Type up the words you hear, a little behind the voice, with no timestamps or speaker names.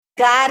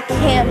God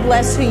can't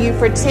bless who you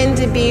pretend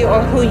to be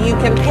or who you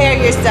compare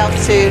yourself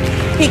to.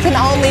 He can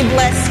only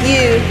bless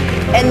you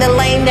in the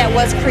lane that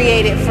was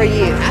created for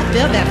you. I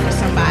feel that for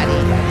somebody.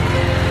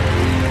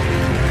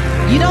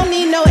 You don't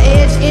need no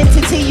edge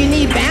entity, you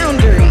need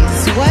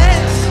boundaries. What?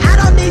 I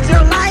don't need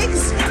your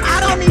likes,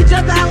 I don't need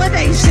your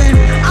validation.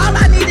 All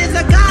I need is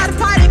a God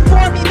fighting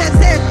for me that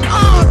says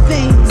all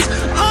things,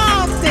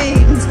 all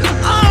things,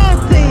 all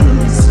things.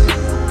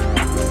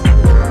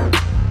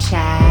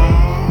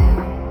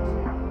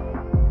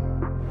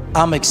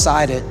 I'm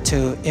excited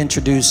to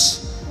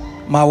introduce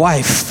my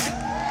wife.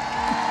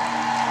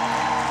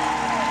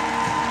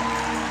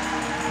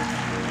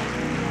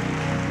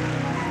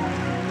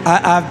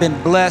 I've been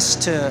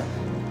blessed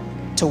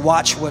to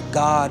watch what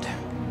God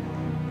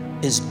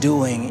is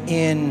doing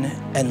in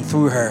and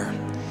through her.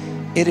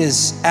 It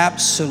is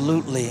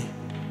absolutely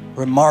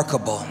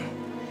remarkable.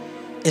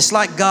 It's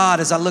like God,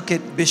 as I look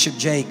at Bishop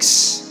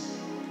Jakes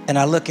and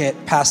I look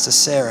at Pastor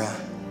Sarah,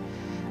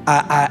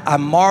 I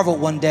marvel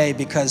one day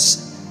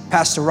because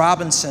Pastor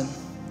Robinson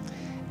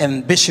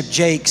and Bishop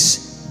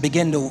Jakes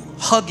begin to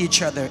hug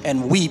each other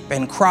and weep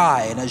and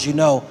cry. And as you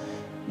know,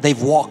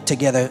 they've walked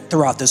together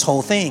throughout this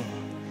whole thing.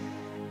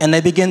 And they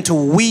begin to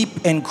weep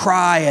and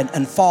cry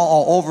and fall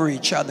all over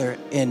each other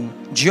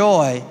in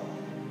joy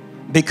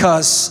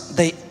because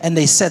they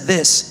said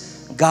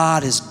this: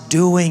 God is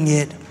doing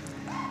it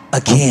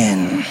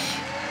again.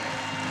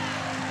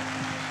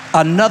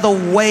 Another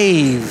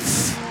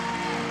wave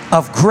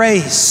of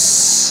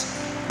grace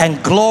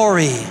and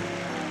glory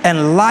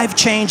and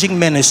life-changing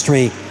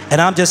ministry, and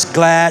I'm just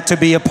glad to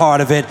be a part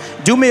of it.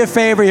 Do me a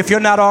favor, if you're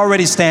not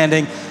already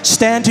standing,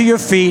 stand to your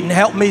feet and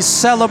help me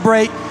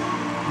celebrate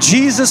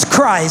Jesus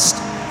Christ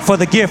for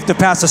the gift of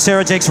Pastor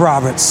Sarah Jakes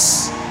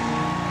Roberts.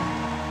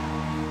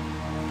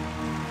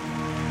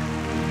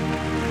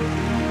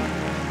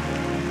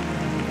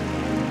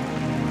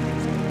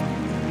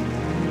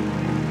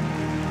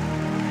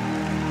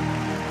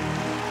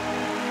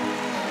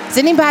 Is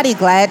anybody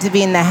glad to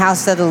be in the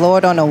house of the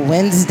Lord on a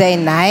Wednesday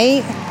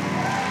night?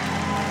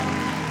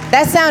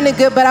 That sounded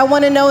good, but I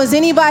want to know, is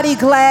anybody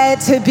glad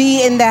to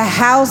be in the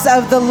house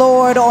of the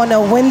Lord on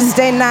a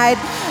Wednesday night?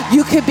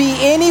 You could be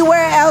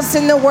anywhere else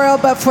in the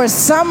world, but for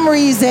some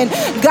reason,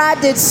 God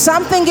did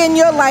something in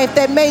your life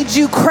that made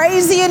you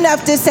crazy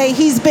enough to say,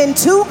 He's been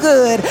too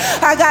good.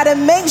 I got to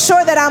make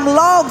sure that I'm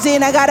logged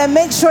in. I got to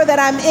make sure that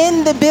I'm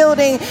in the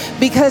building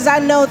because I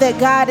know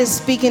that God is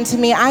speaking to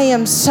me. I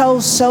am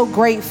so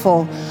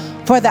grateful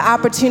for the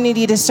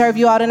opportunity to serve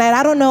you all tonight.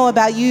 I don't know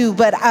about you,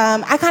 but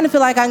I kind of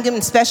feel like I'm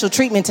getting special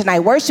treatment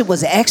tonight. Worship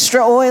was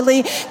extra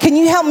oily. Can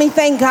you help me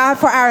thank God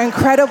for our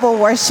incredible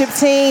worship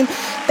team?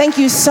 Thank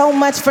you so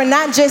much for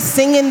not just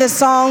singing the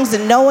songs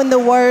and knowing the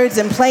words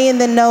and playing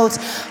the notes,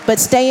 but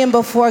staying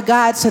before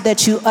God so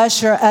that you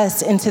usher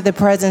us into the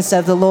presence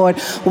of the Lord.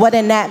 What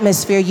an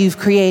atmosphere you've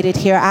created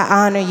here.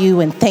 I honor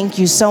you and thank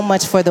you so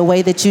much for the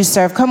way that you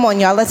serve. Come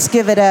on, y'all, let's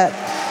give it up.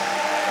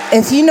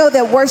 If you know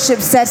that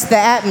worship sets the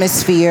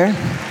atmosphere,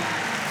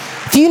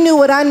 if you knew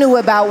what I knew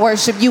about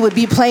worship, you would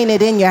be playing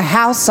it in your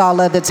house all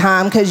of the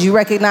time because you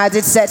recognize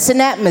it sets an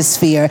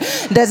atmosphere.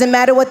 Doesn't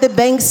matter what the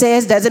bank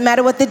says, doesn't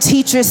matter what the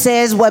teacher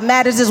says. What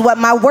matters is what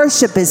my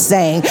worship is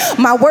saying.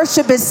 My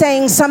worship is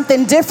saying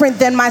something different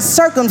than my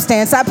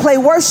circumstance. I play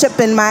worship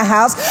in my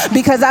house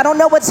because I don't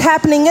know what's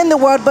happening in the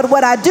world, but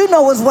what I do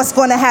know is what's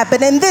going to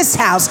happen in this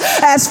house.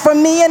 As for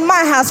me and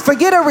my house,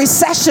 forget a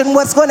recession.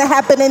 What's going to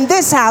happen in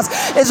this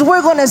house is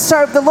we're going to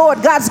serve the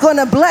Lord. God's going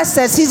to bless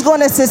us. He's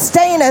going to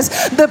sustain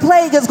us. The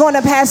plague is going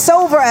to pass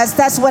over us.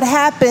 That's what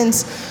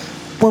happens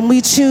when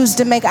we choose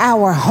to make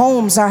our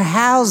homes, our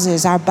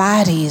houses, our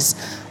bodies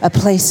a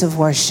place of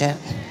worship.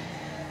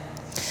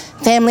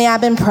 Family, I've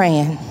been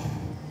praying.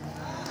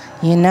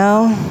 You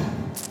know,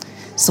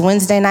 it's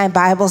Wednesday night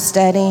Bible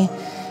study.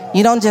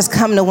 You don't just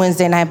come to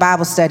Wednesday night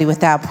Bible study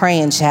without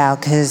praying,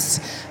 child, because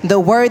the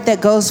word that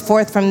goes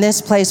forth from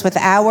this place with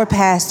our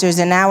pastors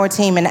and our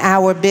team and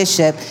our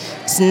bishop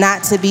is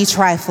not to be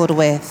trifled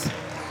with.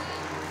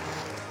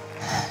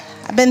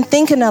 I've been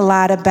thinking a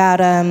lot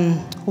about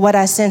what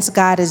I sense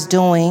God is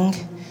doing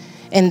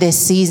in this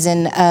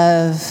season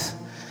of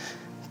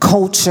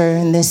culture,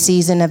 in this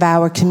season of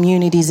our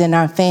communities and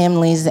our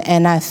families.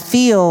 And I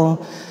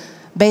feel,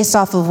 based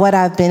off of what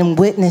I've been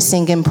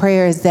witnessing in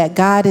prayer, is that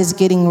God is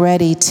getting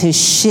ready to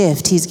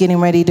shift. He's getting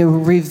ready to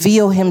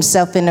reveal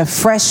himself in a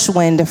fresh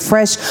wind, a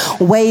fresh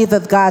wave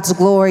of God's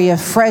glory, a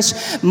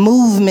fresh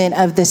movement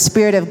of the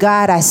Spirit of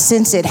God. I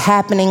sense it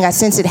happening. I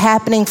sense it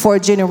happening for a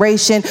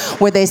generation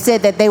where they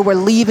said that they were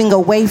leaving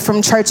away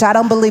from church. I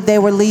don't believe they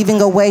were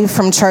leaving away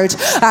from church.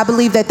 I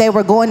believe that they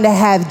were going to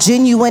have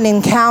genuine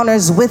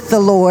encounters with the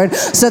Lord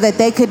so that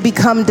they could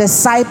become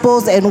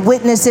disciples and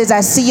witnesses.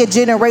 I see a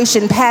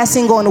generation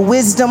passing on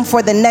wisdom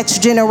for the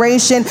next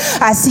generation.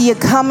 I see it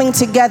coming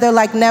together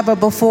like never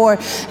before.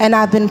 And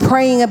I've been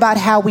praying about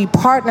how we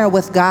partner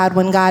with God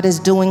when God is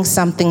doing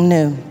something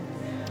new.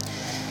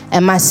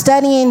 And my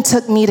studying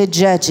took me to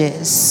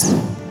Judges.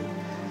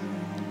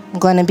 I'm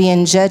going to be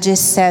in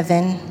Judges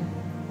 7.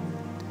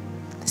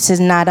 This is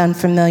not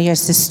unfamiliar.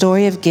 It's the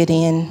story of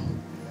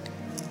Gideon.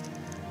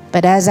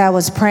 But as I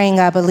was praying,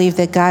 I believe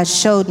that God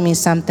showed me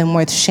something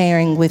worth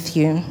sharing with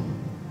you.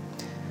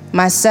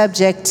 My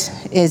subject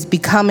is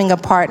becoming a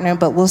partner,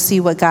 but we'll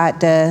see what God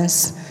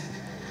does.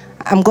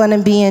 I'm going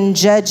to be in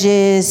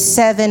Judges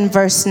 7,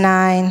 verse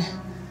 9.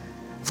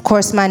 Of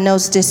course, my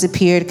notes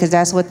disappeared because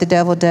that's what the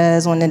devil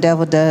does when the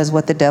devil does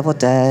what the devil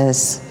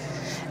does.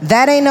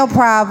 That ain't no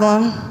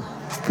problem.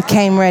 We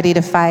came ready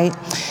to fight.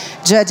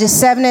 Judges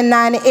 7 and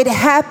 9. It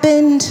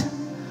happened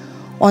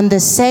on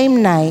the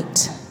same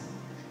night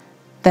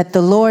that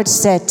the Lord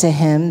said to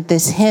him,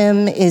 this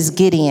him is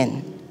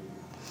Gideon.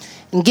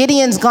 And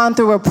Gideon's gone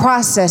through a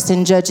process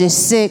in Judges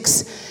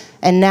 6,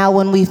 and now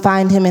when we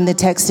find him in the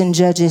text in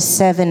Judges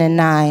 7 and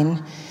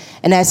 9.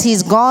 And as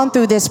he's gone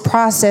through this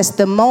process,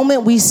 the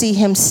moment we see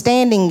him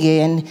standing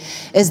in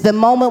is the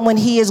moment when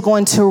he is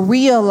going to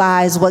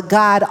realize what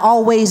God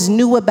always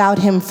knew about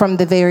him from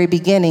the very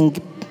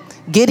beginning.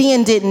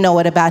 Gideon didn't know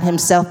it about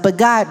himself, but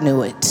God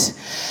knew it.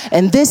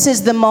 And this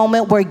is the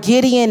moment where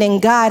Gideon and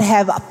God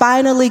have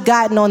finally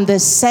gotten on the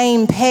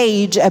same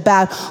page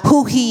about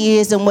who he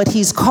is and what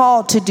he's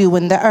called to do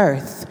in the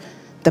earth.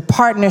 The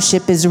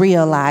partnership is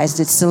realized,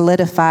 it's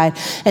solidified.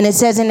 And it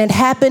says, and it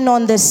happened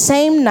on the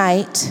same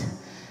night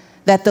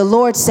that the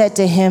Lord said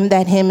to him,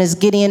 that him is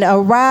Gideon,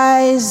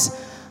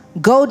 arise,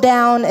 go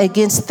down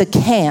against the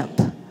camp,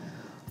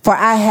 for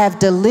I have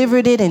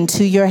delivered it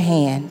into your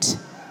hand.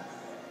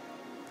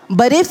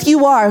 But if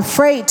you are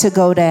afraid to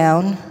go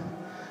down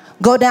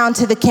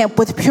to the camp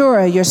with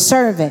Purah, your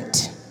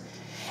servant,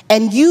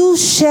 and you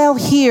shall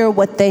hear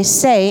what they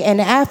say,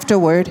 and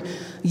afterward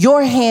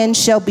your hand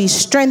shall be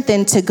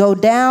strengthened to go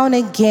down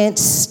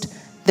against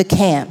the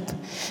camp.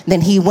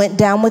 Then he went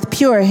down with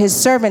Purah, his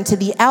servant, to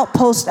the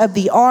outpost of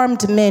the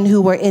armed men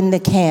who were in the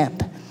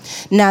camp.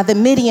 Now the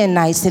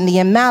Midianites and the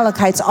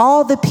Amalekites,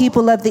 all the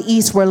people of the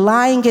east, were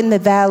lying in the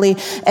valley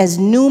as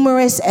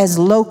numerous as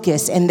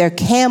locusts, and their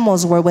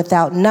camels were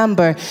without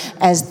number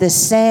as the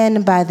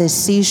sand by the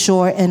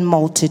seashore in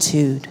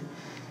multitude.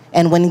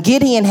 And when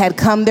Gideon had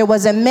come, there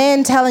was a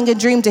man telling a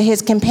dream to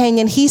his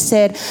companion. He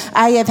said,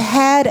 I have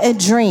had a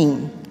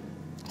dream.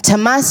 To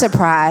my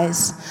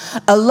surprise,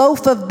 a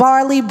loaf of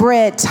barley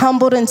bread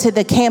tumbled into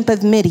the camp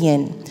of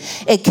Midian.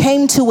 It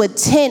came to a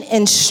tent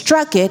and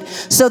struck it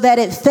so that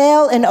it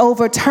fell and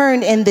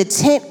overturned, and the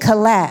tent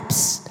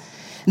collapsed.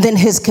 Then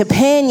his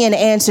companion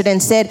answered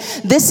and said,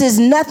 this is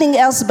nothing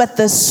else but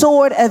the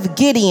sword of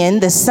Gideon,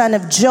 the son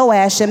of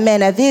Joash, a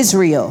man of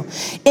Israel.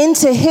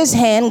 Into his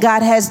hand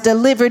God has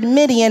delivered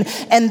Midian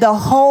and the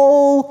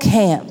whole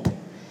camp.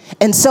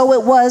 And so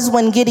it was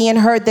when Gideon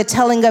heard the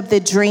telling of the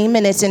dream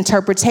and its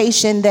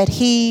interpretation that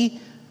he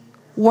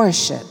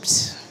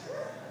worshiped.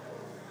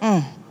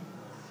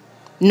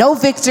 No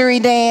victory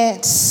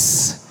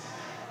dance.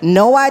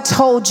 No, I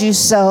told you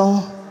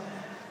so.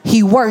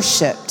 He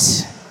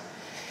worshiped.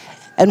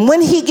 And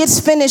when he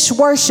gets finished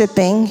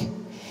worshiping,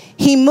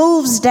 he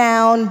moves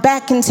down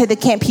back into the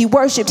camp. He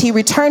worshiped. He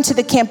returned to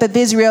the camp of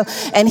Israel,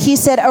 and he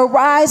said,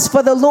 arise,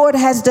 for the Lord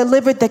has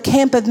delivered the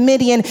camp of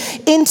Midian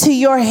into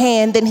your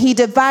hand. Then he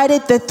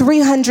divided the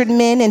 300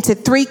 men into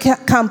 3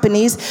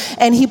 companies,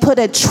 and he put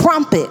a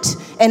trumpet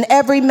in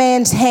every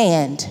man's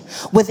hand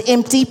with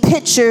empty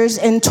pitchers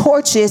and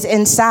torches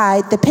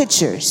inside the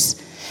pitchers.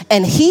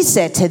 And he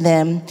said to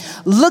them,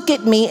 look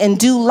at me and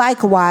do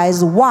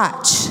likewise,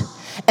 watch.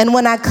 And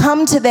when I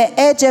come to the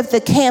edge of the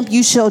camp,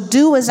 you shall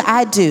do as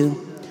I do.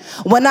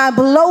 When I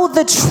blow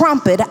the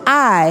trumpet,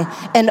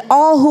 I and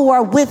all who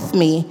are with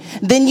me,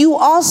 then you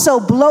also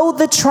blow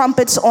the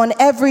trumpets on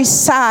every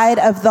side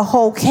of the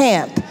whole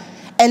camp,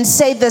 and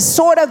say, the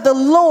sword of the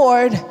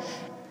Lord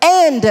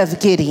and of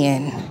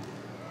Gideon.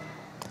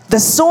 The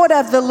sword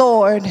of the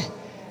Lord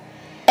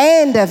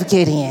and of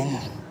Gideon.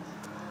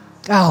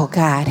 Oh,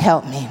 God,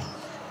 help me.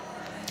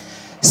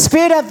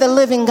 Spirit of the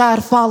living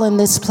God, fall in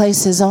this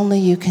place as only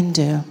you can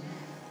do.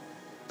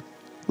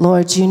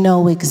 Lord, you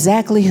know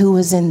exactly who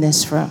is in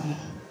this room.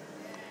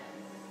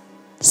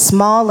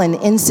 Small and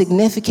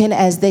insignificant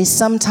as they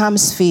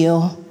sometimes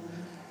feel,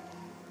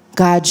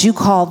 God, you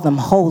call them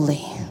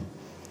holy.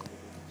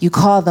 You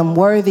call them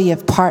worthy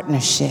of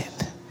partnership.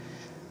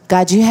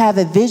 God, you have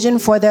a vision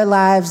for their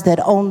lives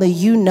that only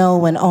you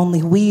know and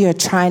only we are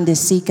trying to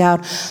seek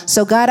out.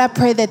 So God, I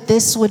pray that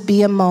this would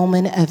be a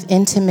moment of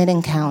intimate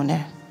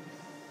encounter.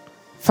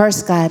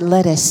 First, God,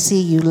 let us see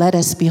you. Let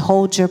us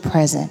behold your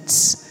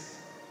presence.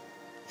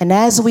 And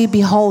as we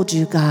behold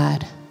you,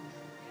 God,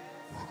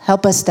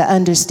 help us to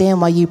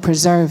understand why you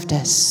preserved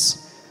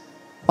us,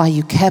 why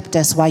you kept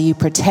us, why you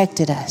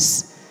protected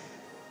us.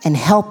 And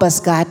help us,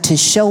 God, to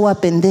show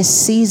up in this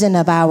season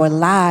of our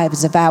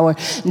lives, of our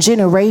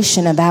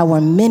generation, of our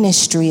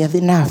ministry, of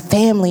in our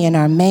family and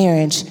our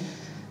marriage,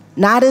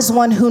 not as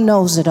one who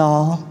knows it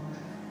all,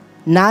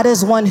 not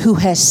as one who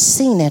has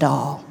seen it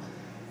all,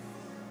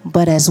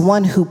 but as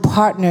one who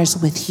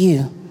partners with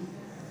you.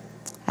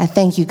 I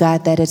thank you,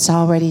 God, that it's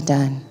already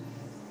done.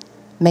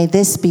 May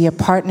this be a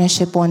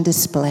partnership on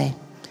display.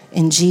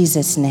 In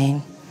Jesus'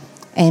 name,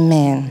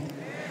 amen.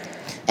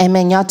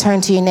 Amen. Y'all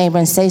turn to your neighbor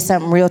and say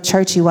something real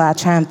churchy while I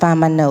try and find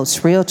my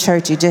notes. Real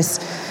churchy.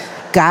 Just,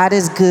 God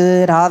is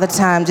good all the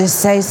time. Just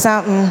say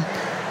something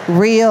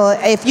real.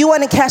 If you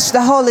want to catch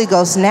the Holy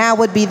Ghost, now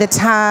would be the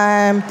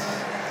time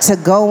to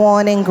go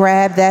on and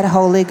grab that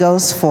Holy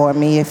Ghost for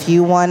me. If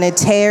you want to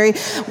tarry.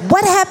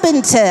 What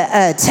happened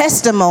to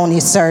testimony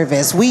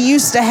service? We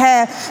used to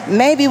have,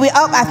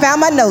 I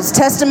found my notes.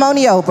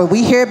 Testimony over.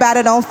 We hear about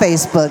it on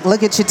Facebook.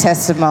 Look at your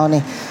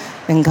testimony.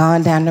 And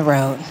gone down the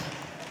road.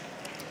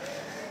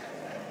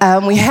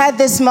 We had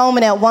this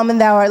moment at Woman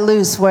Thou Art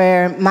Loose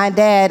where my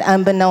dad,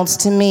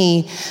 unbeknownst to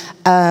me,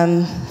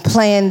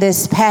 planned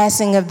this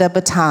passing of the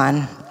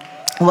baton.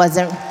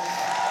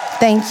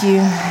 Thank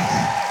you.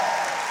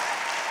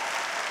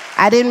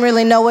 I didn't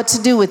really know what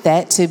to do with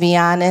that, to be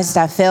honest.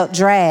 I felt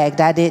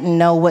dragged. I didn't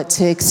know what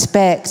to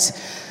expect.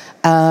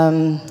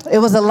 It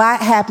was a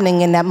lot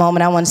happening in that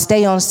moment. I want to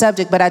stay on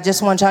subject, but I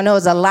just want y'all to know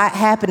there's a lot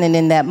happening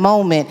in that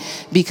moment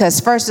because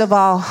first of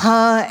all,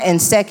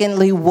 and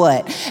secondly,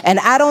 what? And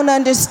I don't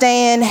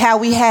understand how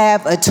we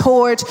have a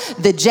torch.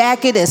 The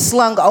jacket is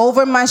slung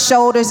over my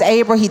shoulders.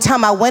 He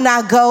talking about when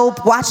I go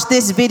watch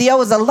this video. It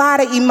was a lot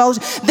of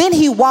emotion. Then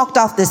he walked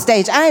off the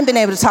stage. I ain't been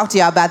able to talk to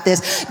y'all about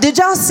this. Did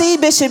y'all see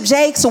Bishop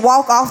Jakes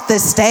walk off the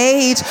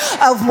stage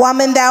of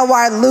Woman Thou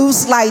Art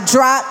Loose? Like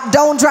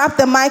don't drop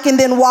the mic and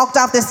then walked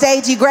off the stage.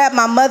 He grabbed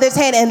my mother's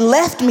hand and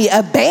left me,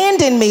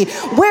 abandoned me.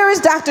 Where is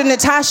Dr.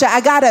 Natasha? I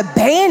got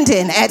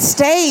abandoned at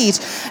stage.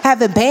 I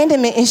have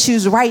abandonment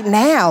issues right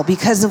now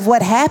because of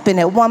what happened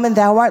at Woman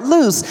Thou Art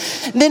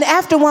Loose. Then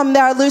after Woman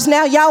Thou Art Loose,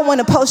 now y'all want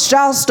to post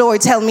y'all's story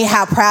telling me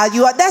how proud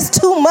you are. That's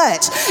too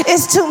much.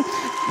 It's too,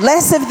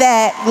 less of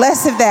that,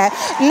 less of that.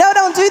 No,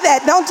 don't do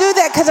that. Don't do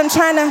that because I'm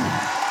trying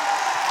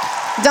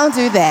to, don't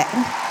do that.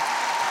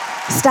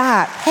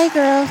 Stop. Hey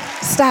girl,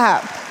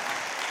 stop.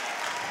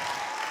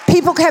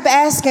 People kept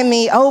asking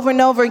me over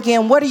and over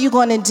again, what are you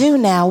going to do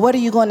now? What are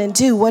you going to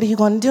do? What are you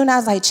going to do? And I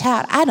was like,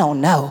 child, I don't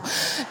know.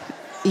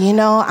 You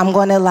know, I'm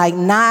going to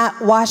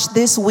not wash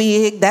this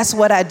wig. That's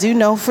what I do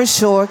know for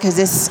sure because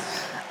it's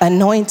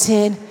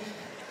anointed.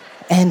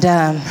 And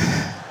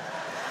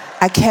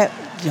I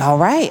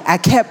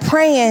kept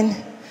praying.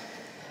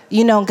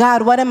 You know,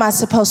 God, what am I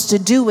supposed to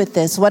do with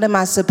this? What am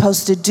I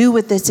supposed to do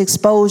with this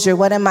exposure?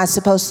 What am I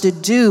supposed to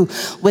do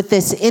with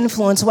this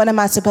influence? What am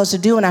I supposed to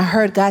do? And I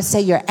heard God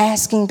say, you're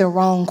asking the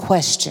wrong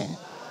question.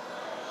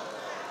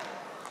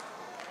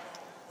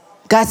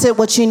 God said,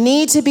 what you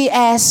need to be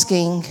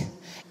asking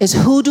is,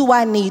 who do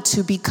I need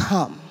to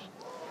become?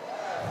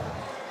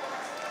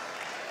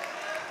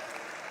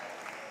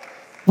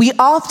 We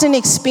often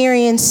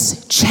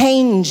experience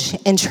change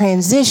and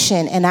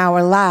transition in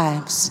our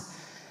lives.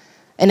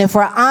 And if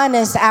we're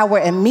honest, our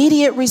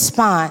immediate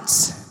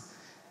response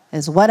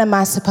is, what am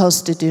I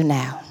supposed to do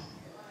now?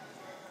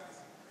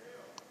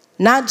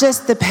 Not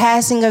just the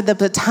passing of the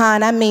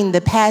baton, I mean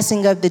the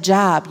passing of the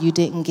job, you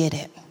didn't get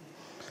it.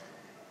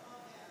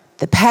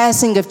 The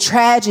passing of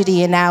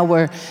tragedy in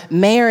our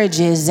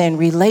marriages and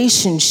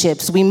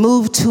relationships. We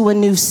move to a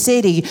new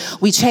city.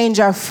 We change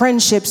our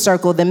friendship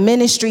circle. The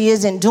ministry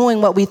isn't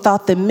doing what we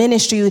thought the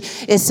ministry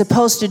is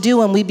supposed to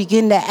do. And we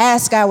begin to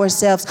ask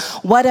ourselves,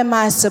 what am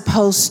I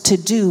supposed to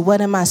do?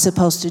 What am I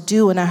supposed to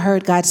do? And I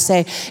heard God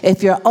say,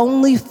 if you're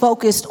only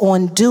focused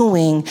on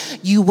doing,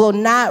 you will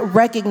not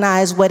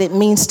recognize what it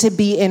means to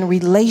be in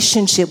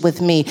relationship with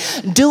me.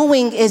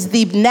 Doing is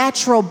the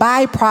natural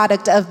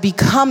byproduct of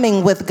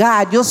becoming with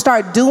God. You'll start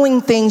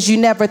doing things you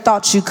never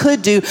thought you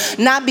could do,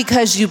 not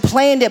because you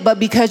planned it, but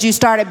because you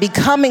started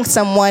becoming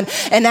someone.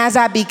 And as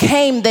I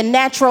became, the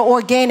natural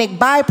organic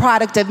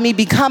byproduct of me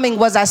becoming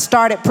was I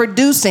started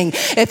producing.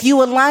 If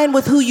you align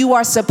with who you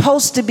are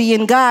supposed to be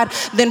in God,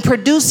 then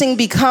producing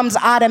becomes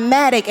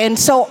automatic. And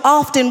so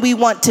often we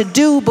want to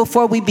do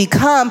before we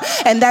become.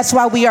 And that's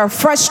why we are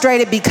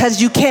frustrated,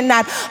 because you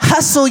cannot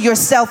hustle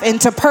yourself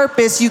into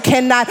purpose. You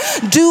cannot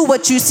do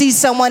what you see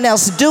someone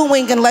else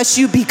doing unless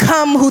you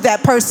become who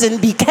that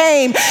person became.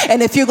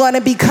 And if you're going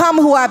to become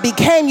who I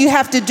became, you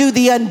have to do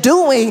the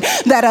undoing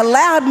that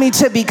allowed me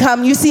to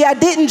become. You see, I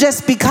didn't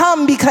just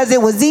become because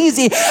it was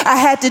easy. I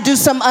had to do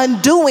some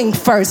undoing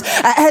first.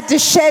 I had to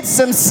shed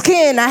some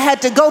skin. I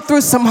had to go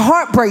through some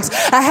heartbreaks.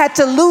 I had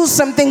to lose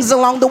some things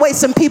along the way.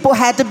 Some people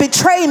had to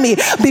betray me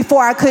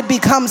before I could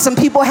become. Some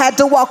people had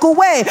to walk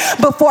away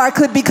before I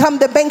could become.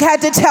 The bank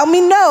had to tell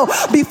me no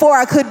before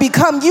I could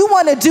become. You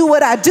want to do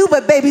what I do,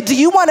 but baby, do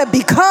you want to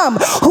become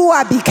who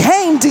I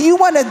became? Do you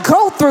want to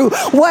go through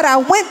what I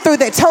went through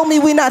that told me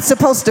we're not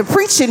supposed to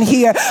preach in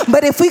here?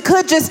 But if we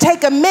could just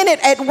take a minute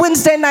at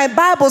Wednesday night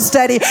Bible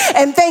study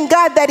and thank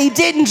God that he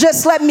didn't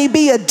just let me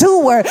be a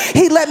doer,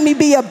 he let me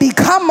be a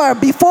becomer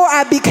before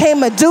I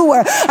became a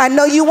doer. I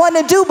know you want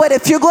to do, but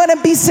if you're going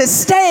to be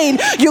sustained,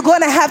 you're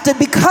going to have to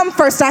become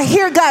first. I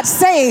hear God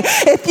saying,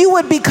 if you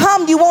would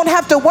become, you won't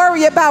have to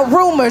worry about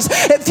rumors.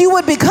 If you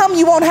would become,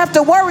 you won't have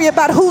to worry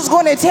about who's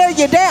going to tear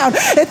you down.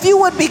 If you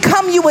would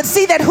become, you would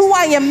see that who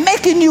I am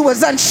making you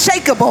is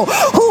unshakable.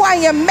 Who I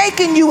am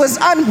making you is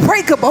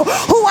unbreakable.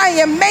 Who I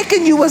am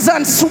making you is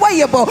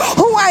unswayable.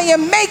 Who I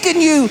am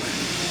making you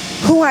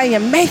who I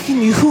am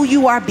making you, who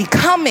you are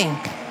becoming,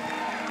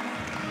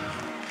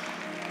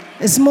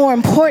 is more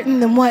important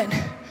than what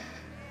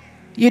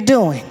you're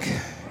doing.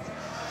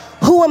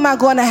 Who am I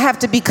going to have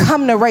to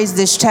become to raise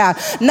this child?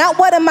 Not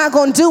what am I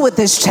going to do with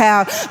this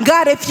child.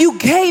 God, if you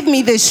gave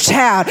me this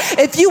child,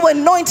 if you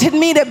anointed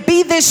me to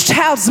be this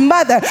child's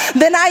mother,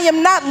 then I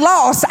am not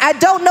lost. I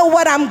don't know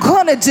what I'm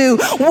going to do.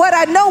 What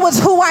I know is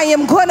who I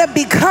am going to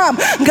become.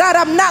 God,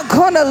 I'm not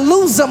going to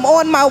lose them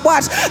on my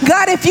watch.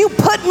 God, if you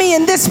put me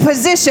in this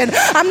position,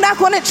 I'm not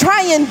going to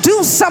try and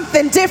do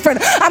something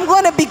different. I'm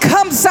going to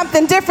become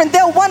something different.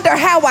 They'll wonder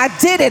how I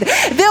did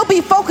it. They'll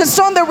be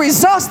focused on the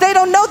results. They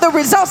don't know the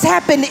results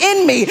happened in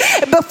me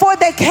before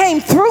they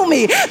came through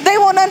me. They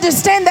won't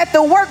understand that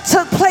the work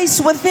took place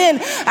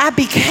within. I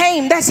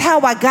became. That's how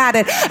I got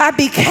it. I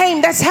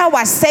became. That's how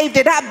I saved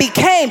it. I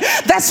became.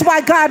 That's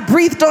why God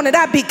breathed on it.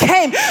 I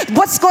became.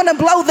 What's going to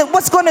grow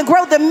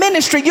the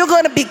ministry? You're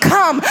going to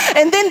become.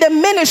 And then the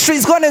ministry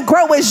is going to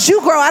grow as you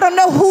grow. I don't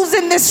know who's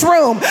in this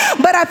room,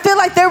 but I feel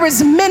like there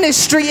is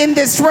ministry in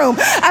this room.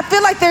 I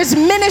feel like there's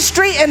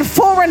ministry in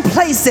foreign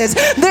places.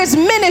 There's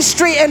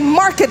ministry in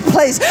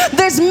marketplace.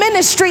 There's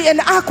ministry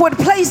in awkward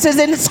places.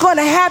 And it's going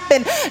to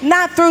happen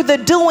not through the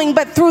doing,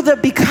 but through the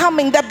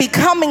becoming, the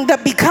becoming, the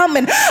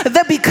becoming,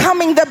 the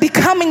becoming, the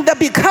becoming, the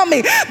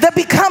becoming, the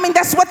becoming.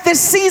 That's what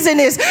this season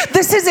is.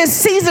 This is a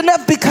season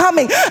of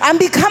becoming. I'm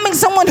becoming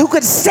someone who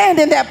could stand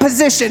in that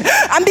position.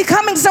 I'm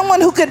becoming someone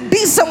who could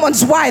be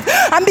someone's wife.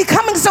 I'm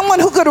becoming someone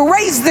who could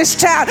raise this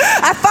child.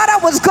 I thought I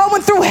was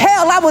going through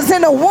hell. I was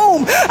in a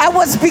womb. I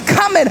was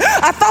becoming.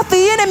 I thought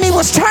the enemy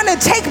was trying to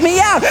take me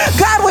out.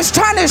 God was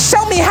trying to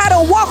show me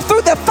how to walk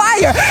through the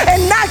fire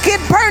and not get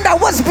burned. I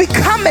was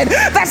becoming.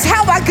 That's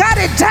how I got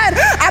it done.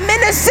 I'm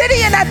in a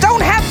city and I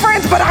don't have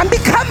friends, but I'm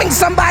becoming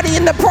somebody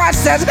in the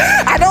process.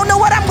 I don't know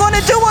what I'm going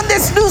to do on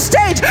this new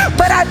stage,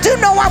 but I do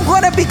know I'm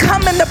going to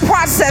become in the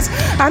process.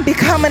 I'm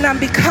becoming. I'm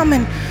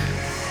becoming.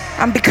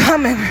 I'm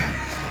becoming.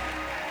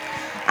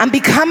 I'm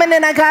becoming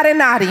and I got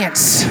an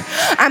audience.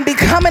 I'm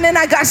becoming and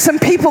I got some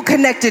people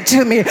connected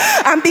to me.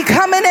 I'm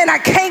becoming and I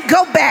can't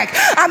go back.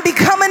 I'm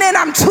becoming and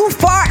I'm too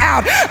far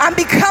out. I'm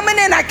becoming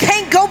and I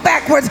can't go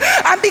backwards.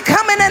 I'm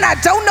becoming and I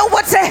don't know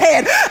what's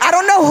ahead. I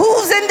don't know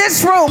who's in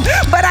this room,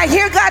 but I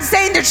hear God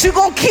saying that you're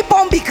going to keep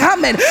on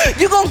becoming.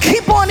 You're going to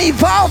keep on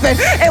evolving.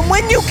 And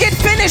when you get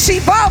finished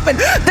evolving,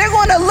 they're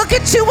going to look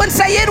at you and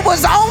say it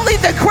was only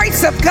the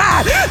grace of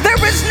God. There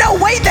is no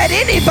way that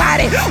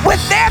anybody with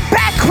their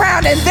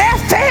background and their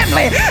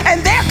family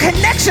and their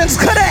connections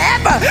could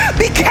have ever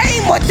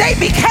became what they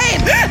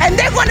became. And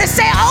they're going to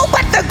say, oh,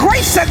 but the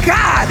grace of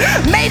God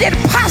made it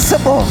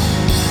possible.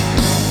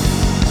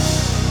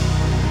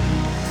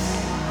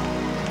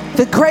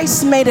 The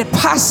grace made it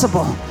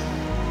possible.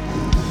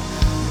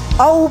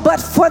 Oh, but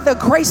for the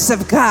grace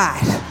of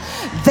God,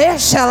 there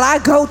shall I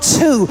go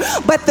too.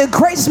 But the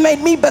grace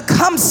made me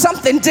become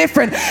something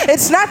different.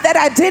 It's not that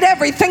I did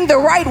everything the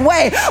right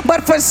way,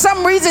 but for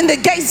some reason the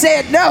gate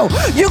said, no,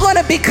 you're going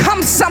to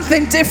become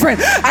something different.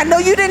 I know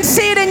you didn't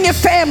see it in your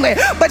family,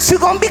 but you're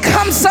going to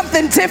become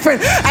something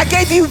different. I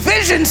gave you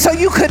vision so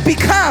you could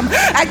become.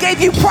 I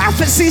gave you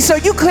prophecy so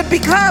you could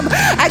become.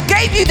 I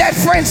gave you that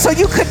friend so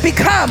you could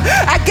become.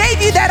 I gave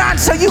you that aunt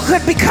so you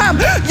could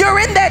become. You're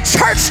in that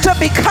church to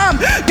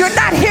become. You're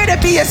not here to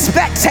be a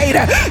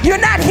spectator. You're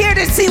not here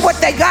to see what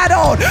they got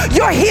on.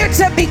 You're here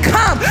to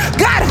become.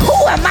 God,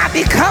 who am I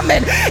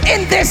becoming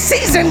in this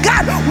season?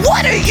 God,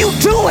 what are you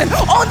doing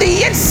on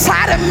the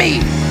inside of me?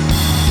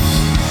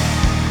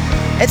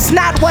 It's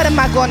not what am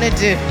I going to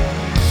do.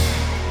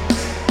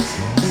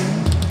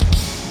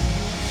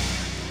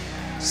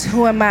 So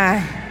who am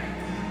I?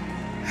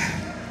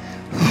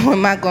 Who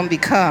am I going to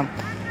become?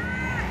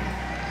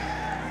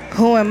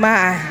 Who am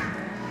I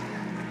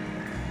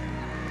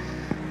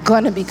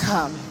going to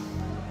become?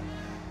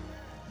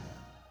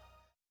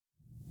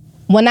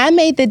 When I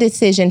made the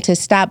decision to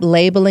stop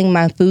labeling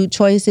my food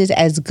choices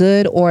as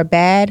good or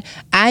bad,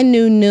 I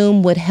knew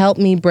Noom would help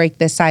me break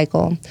the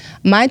cycle.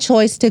 My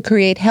choice to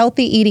create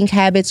healthy eating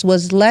habits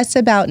was less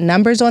about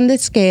numbers on the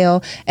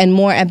scale and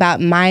more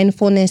about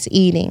mindfulness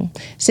eating.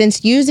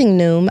 Since using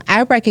Noom,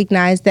 I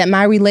recognized that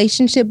my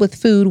relationship with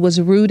food was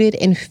rooted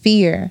in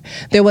fear.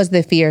 There was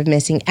the fear of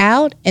missing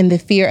out and the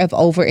fear of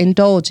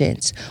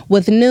overindulgence.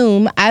 With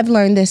Noom, I've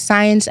learned the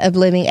science of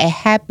living a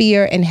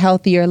happier and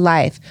healthier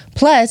life.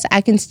 Plus,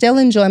 I can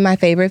still enjoy my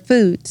favorite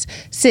foods.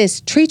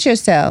 Sis, treat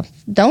yourself.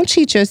 Don't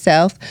cheat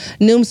yourself.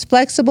 Noom's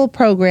flexible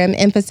program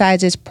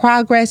emphasizes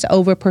progress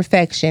over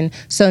perfection,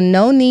 so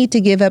no need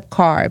to give up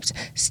carbs.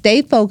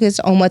 Stay focused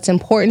on what's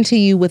important to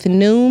you with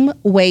Noom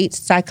Weight's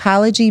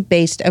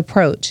psychology-based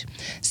approach.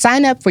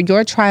 Sign up for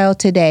your trial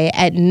today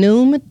at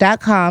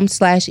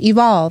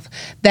Noom.com/evolve.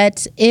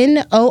 That's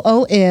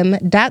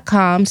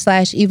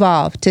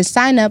NOOM.com/evolve to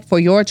sign up for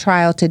your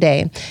trial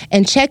today.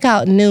 And check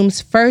out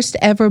Noom's first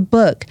ever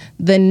book,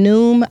 The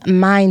Noom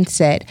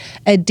Mindset,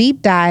 a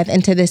deep dive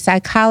into the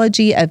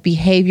psychology of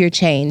behavior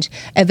change,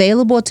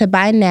 available to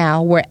buy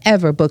now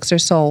wherever books are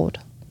sold.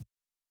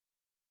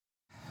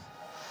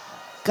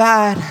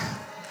 God,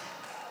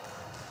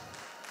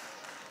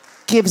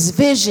 gives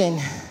vision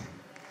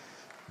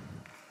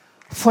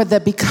for the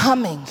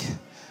becoming.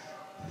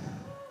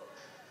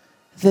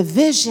 The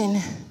vision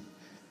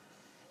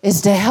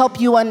is to help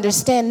you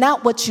understand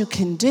not what you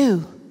can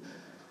do,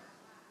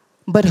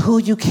 but who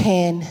you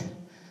can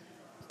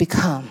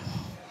become.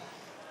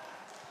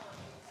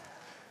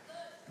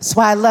 That's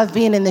why I love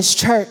being in this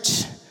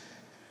church.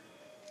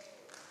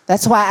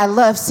 That's why I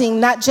love seeing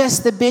not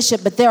just the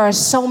bishop, but there are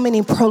so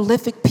many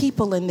prolific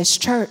people in this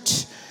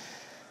church.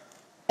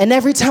 And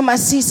every time I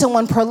see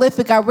someone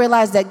prolific, I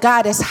realize that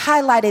God has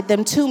highlighted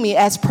them to me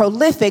as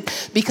prolific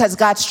because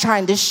God's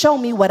trying to show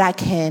me what I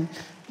can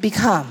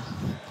become.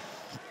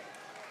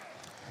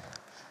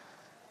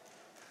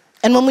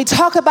 And when we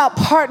talk about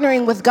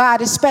partnering with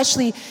God,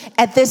 especially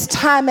at this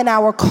time in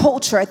our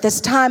culture, at this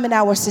time in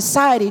our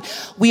society,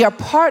 we are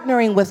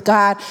partnering with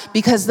God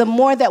because the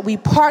more that we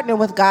partner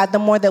with God, the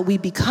more that we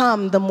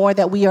become, the more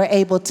that we are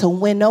able to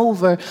win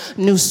over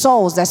new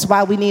souls. That's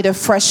why we need a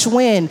fresh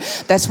wind.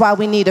 That's why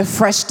we need a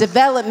fresh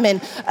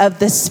development of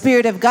the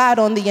Spirit of God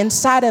on the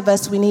inside of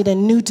us. We need a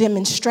new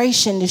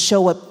demonstration to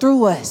show up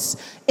through us,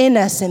 in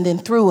us, and then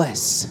through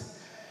us.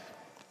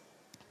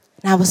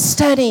 And I was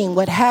studying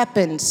what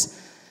happens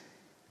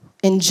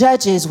in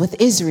Judges with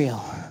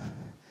Israel.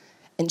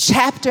 In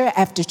chapter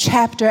after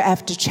chapter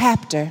after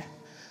chapter,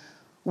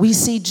 we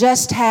see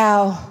just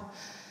how,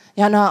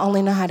 y'all know I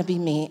only know how to be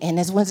me, and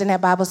as one's in that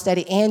Bible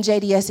study, and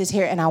JDS is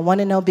here, and I want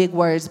to know big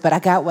words, but I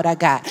got what I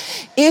got.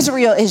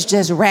 Israel is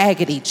just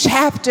raggedy.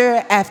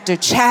 Chapter after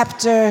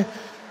chapter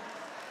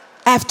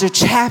after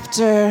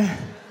chapter.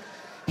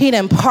 He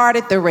done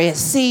parted the Red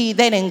Sea.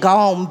 They done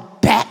gone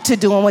back to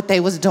doing what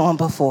they was doing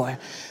before.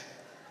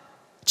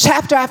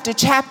 Chapter after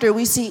chapter,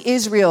 we see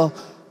Israel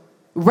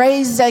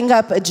raising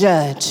up a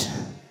judge,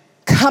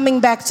 coming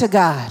back to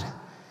God,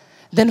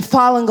 then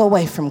falling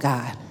away from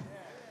God.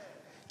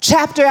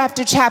 Chapter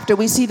after chapter,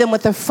 we see them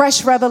with a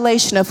fresh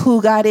revelation of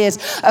who God is,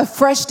 a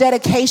fresh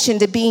dedication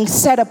to being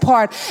set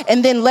apart.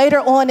 And then later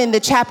on in the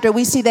chapter,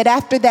 we see that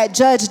after that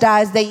judge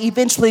dies, they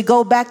eventually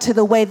go back to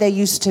the way they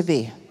used to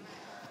be.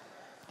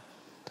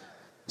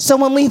 So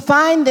when we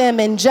find them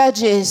in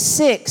Judges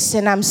 6,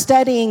 and I'm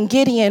studying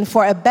Gideon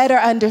for a better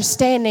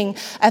understanding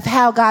of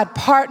how God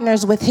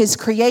partners with his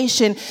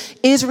creation,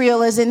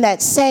 Israel is in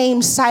that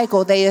same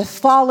cycle. They have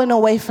fallen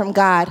away from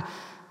God,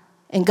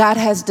 and God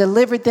has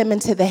delivered them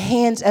into the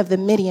hands of the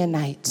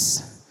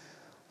Midianites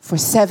for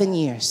 7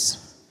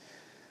 years.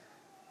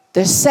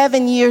 They're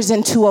 7 years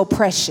into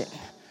oppression.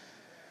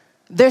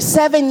 They're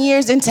 7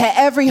 years into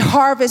every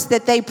harvest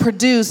that they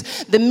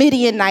produce. The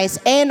Midianites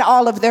and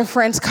all of their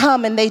friends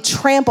come and they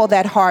trample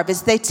that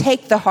harvest. They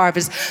take the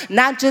harvest,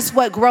 not just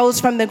what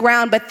grows from the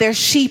ground, but their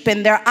sheep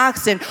and their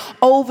oxen.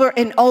 Over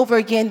and over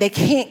again, they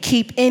can't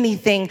keep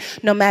anything.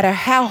 No matter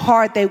how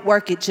hard they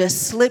work, it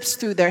just slips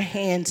through their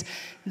hands.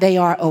 They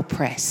are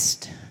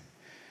oppressed.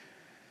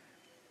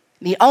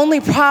 The only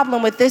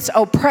problem with this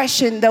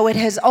oppression, though it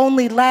has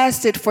only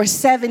lasted for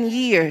 7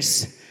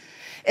 years,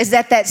 is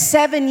that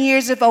 7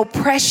 years of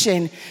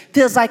oppression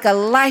feels like a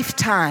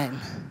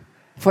lifetime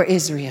for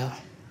Israel.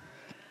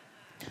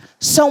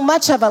 So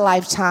much of a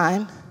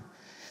lifetime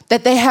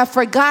that they have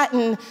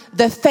forgotten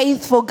the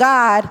faithful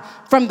God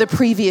from the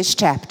previous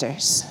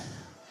chapters.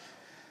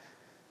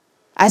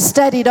 I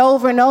studied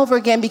over and over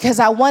again because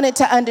I wanted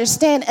to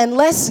understand,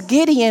 unless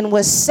Gideon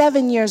was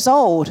 7 years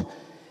old,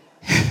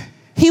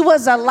 he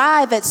was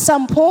alive at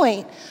some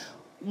point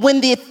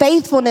when the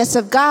faithfulness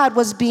of God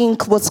was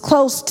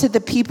close to the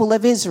people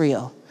of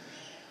Israel.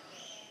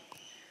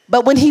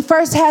 But when he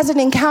first has an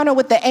encounter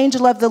with the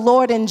angel of the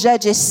Lord in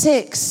Judges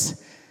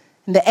 6,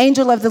 and the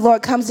angel of the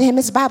Lord comes to him,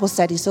 it's Bible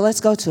study, so let's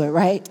go to it,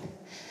 right?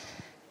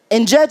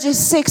 In Judges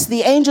 6,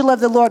 the angel of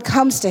the Lord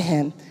comes to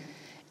him,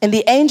 and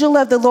the angel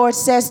of the Lord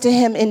says to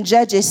him in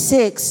Judges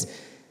 6,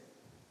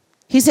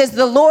 he says,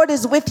 "The Lord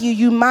is with you,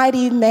 you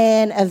mighty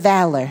man of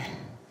valor."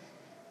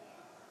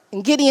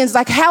 And Gideon's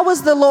like, how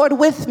is the Lord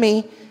with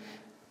me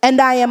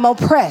and I am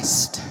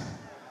oppressed?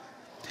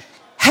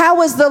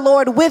 How is the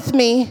Lord with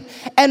me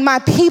and my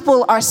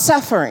people are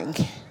suffering?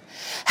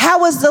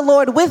 How is the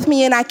Lord with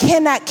me and I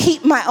cannot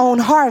keep my own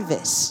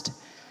harvest?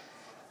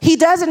 He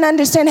doesn't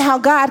understand how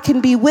God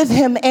can be with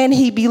him and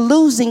he be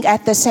losing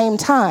at the same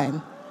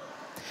time.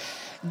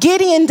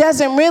 Gideon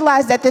doesn't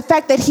realize that the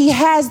fact that he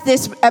has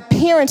this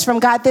appearance from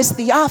God, this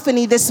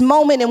theophany, this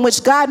moment in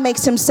which God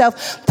makes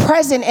himself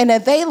present and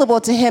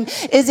available to him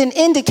is an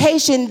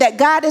indication that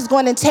God is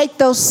going to take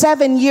those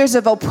 7 years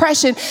of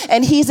oppression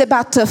and he's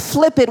about to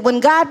flip it. When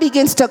God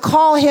begins to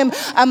call him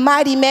a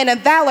mighty man of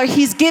valor,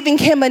 he's giving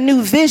him a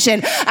new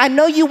vision. I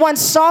know you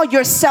once saw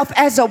yourself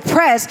as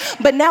oppressed,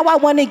 but now I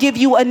want to give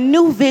you a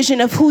new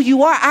vision of who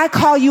you are. I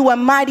call you a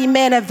mighty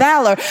man of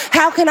valor.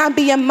 How can I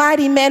be a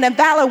mighty man of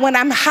valor when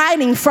I'm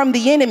hiding from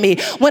the enemy,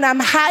 when I'm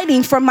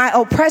hiding from my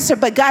oppressor?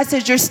 But God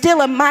says, you're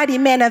still a mighty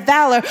man of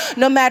valor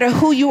no matter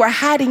who you are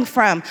hiding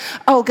from.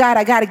 Oh God,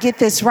 I got to get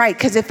this right,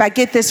 because if I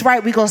get this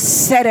right, we're going to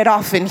set it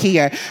off in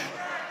here.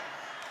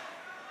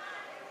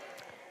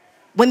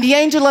 When the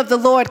angel of the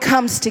Lord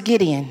comes to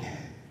Gideon,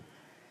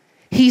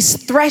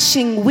 he's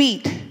threshing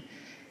wheat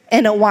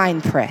and a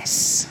wine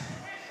press.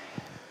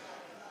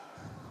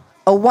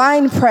 A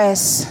wine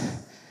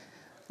press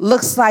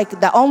looks like,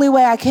 the only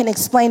way I can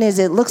explain is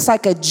it looks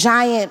like a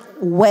giant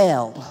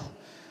well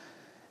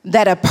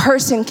that a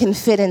person can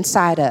fit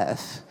inside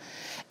of.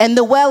 And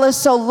the well is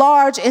so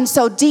large and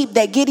so deep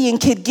that Gideon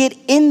could get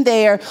in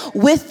there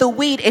with the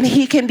wheat and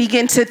he can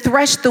begin to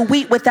thresh the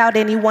wheat without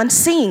anyone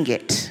seeing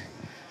it.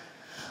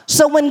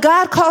 So when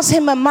God calls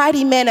him a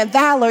mighty man of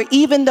valor,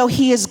 even though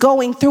he is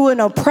going through an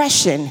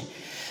oppression,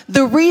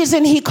 the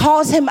reason he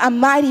calls him a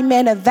mighty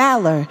man of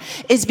valor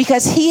is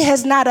because he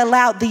has not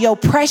allowed the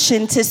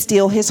oppression to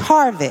steal his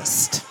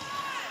harvest.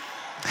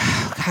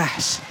 Oh,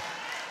 gosh.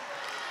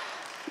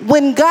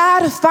 When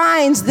God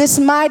finds this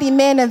mighty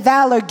man of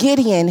valor,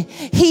 Gideon,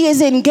 he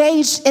is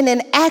engaged in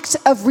an act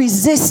of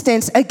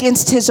resistance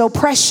against his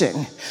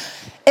oppression.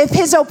 If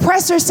his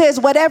oppressor says,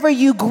 whatever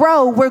you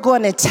grow, we're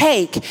going to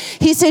take,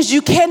 he says,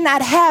 you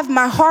cannot have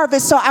my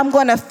harvest, so I'm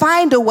going to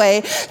find a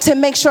way to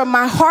make sure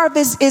my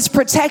harvest is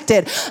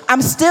protected.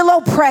 I'm still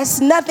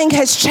oppressed. Nothing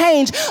has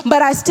changed,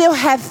 but I still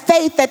have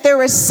faith that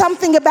there is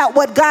something about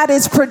what God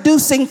is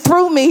producing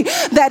through me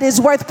that is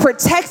worth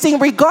protecting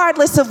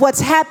regardless of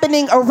what's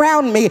happening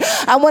around me.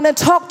 I want to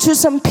talk to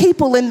some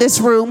people in this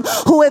room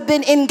who have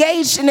been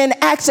engaged in an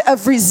act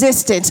of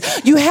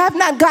resistance. You have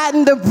not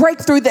gotten the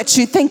breakthrough that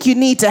you think you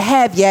need to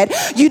have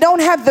yet. You don't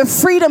have the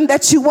freedom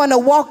that you want to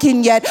walk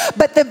in yet,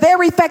 but the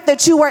very fact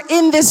that you are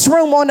in this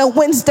room on a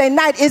Wednesday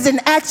night is an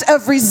act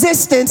of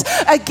resistance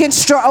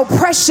against your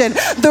oppression.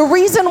 The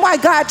reason why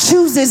God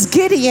chooses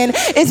Gideon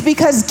is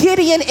because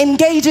Gideon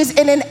engages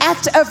in an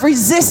act of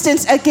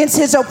resistance against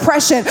his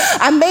oppression.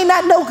 I may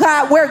not know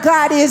God where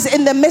God is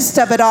in the midst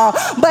of it all,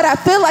 but I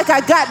feel like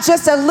I got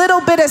just a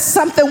little bit of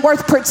something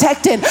worth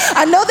protecting.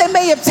 I know they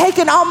may have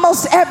taken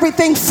almost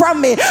everything from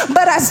me,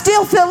 but I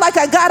still feel like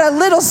I got a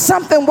little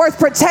something worth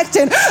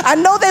protecting. I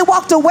know they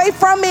walked away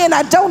from me and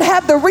I don't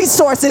have the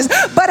resources,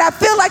 but I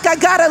feel like I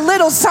got a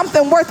little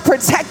something worth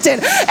protecting.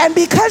 And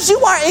because you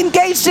are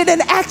engaged in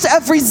an act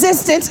of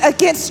resistance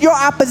against your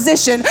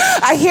opposition,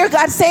 I hear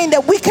God saying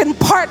that we can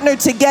partner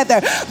together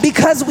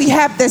because we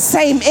have the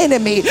same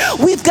enemy.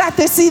 We've got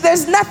to see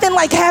there's nothing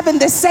like having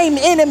the same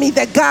enemy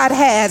that God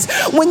has.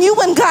 When you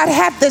and God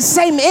have the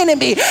same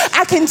enemy,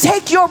 I can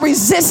take your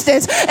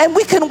resistance and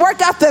we can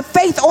work out the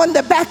faith on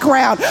the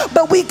background,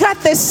 but we got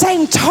the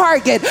same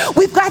target.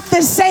 We've got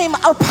the same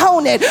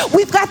opponent.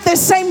 We've got the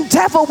same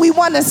devil we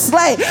want to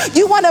slay.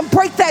 You want to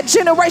break that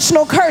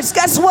generational curse.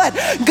 Guess what?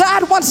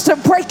 God wants to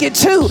break it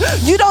too.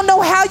 You don't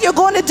know how you're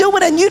going to do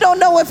it and you don't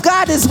know if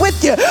God is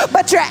with you,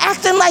 but you're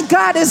acting like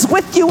God is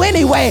with you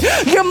anyway.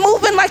 You're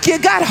moving like you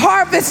got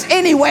harvest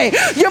anyway.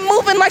 You're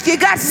moving like you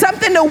got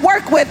something to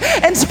work with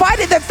in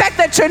spite of the fact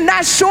that you're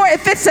not sure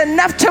if it's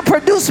enough to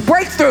produce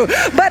breakthrough.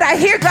 But I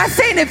hear God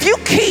saying, if you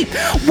keep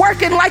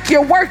working like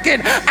you're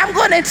working, I'm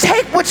going to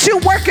take what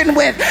you're working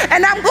with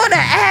and I'm going to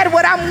add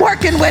what I'm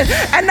working with,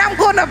 and I'm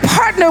going to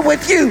partner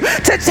with you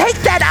to take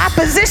that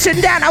opposition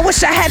down. I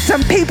wish I had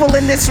some people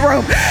in this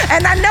room.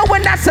 And I know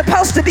we're not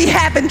supposed to be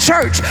having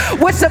church.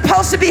 We're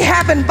supposed to be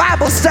having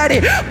Bible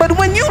study. But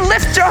when you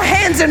lift your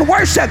hands in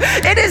worship,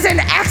 it is an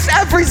act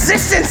of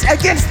resistance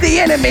against the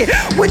enemy.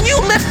 When you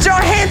lift your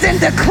hands and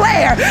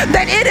declare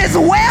that it is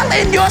well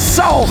in your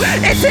soul,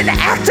 it's an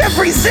act of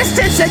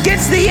resistance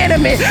against the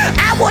enemy.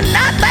 I will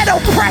not let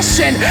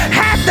oppression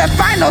have the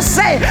final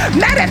say.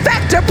 Matter of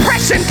fact,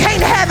 depression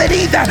can't have it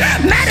either.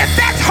 Matter of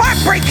fact,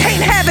 heartbreak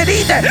can't have it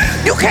either.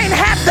 You can't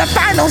have the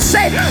final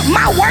say.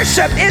 My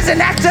worship is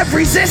an act of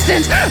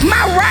resistance.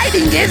 My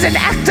writing is an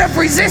act of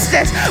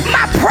resistance.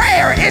 My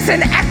prayer is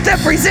an act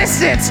of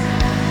resistance.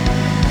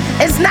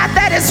 It's not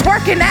that it's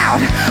working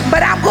out,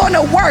 but I'm going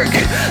to work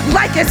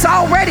like it's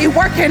already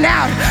working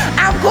out.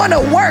 I'm going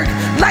to work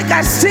like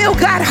I still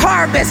got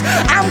harvest.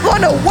 I'm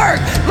going to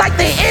work like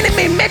the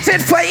enemy meant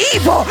it for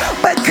evil,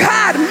 but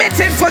God meant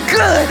it for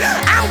good.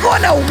 I'm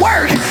going to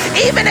work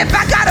even if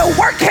I got to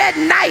work at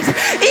night,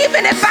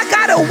 even if I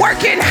got to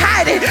work in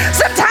hiding.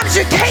 Sometimes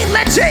you can't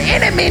let your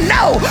enemy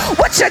know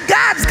what your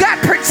God's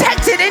got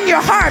protected in your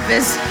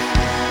harvest.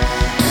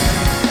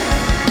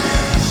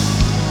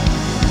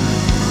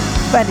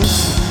 Buddy.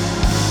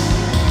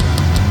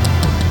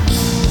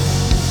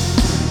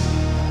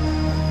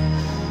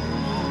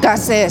 God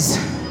says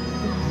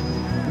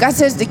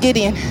to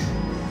Gideon,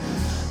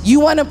 you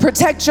want to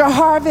protect your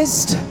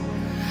harvest?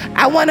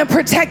 I want to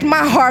protect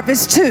my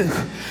harvest too.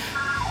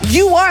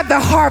 You are the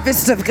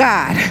harvest of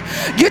God.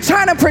 You're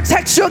trying to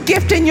protect your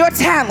gift and your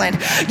talent.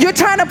 You're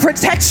trying to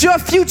protect your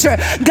future.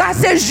 God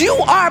says, you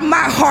are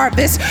my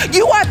harvest.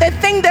 You are the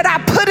thing that I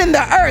put in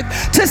the earth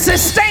to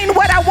sustain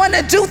what I want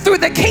to do through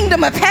the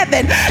kingdom of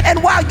heaven.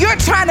 And while you're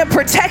trying to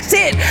protect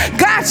it,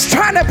 God's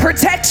trying to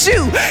protect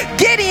you.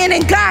 Gideon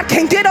and God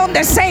can get on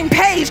the same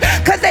page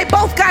because they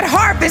both got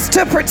harvest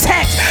to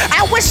protect.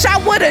 I wish I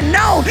would have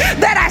known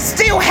that I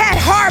still had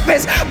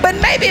harvest, but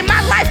maybe my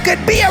life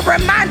could be a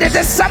reminder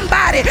to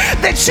somebody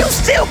that you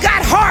still got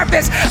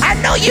harvest. I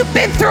know you've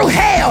been through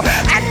hell.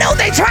 I know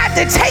they tried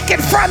to take it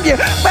from you,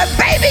 but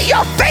baby,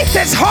 your faith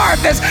is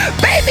harvest.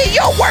 Baby,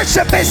 your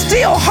worship is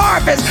still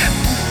harvest.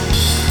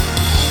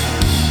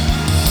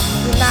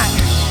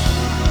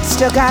 not.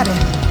 Still got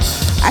it.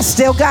 I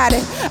still got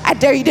it. I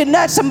dare you to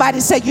nudge somebody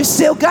and say, you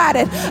still got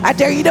it. I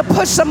dare you to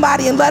push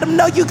somebody and let them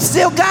know you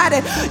still got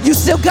it. You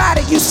still got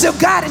it. You still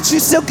got it.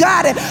 You still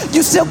got it.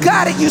 You still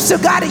got it. You still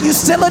got it. You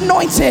still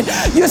anointed.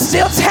 You're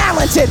still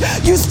talented.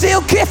 You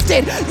still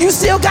gifted. You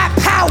still got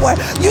power.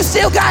 You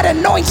still got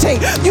anointing.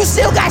 You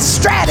still got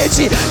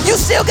strategy. You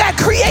still got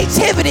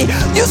creativity.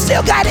 You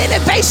still got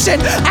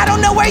innovation. I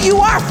don't know where you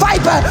are,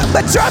 Fiber,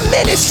 but your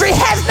ministry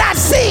has not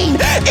seen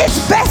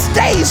its best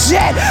days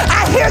yet.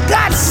 I hear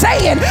God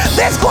saying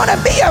there's going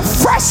to be a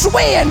fresh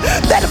wind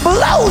that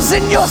blows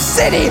in your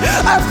city,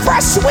 a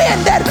fresh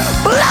wind that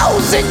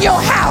blows in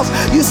your house.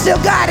 You still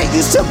got it.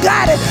 You still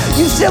got it.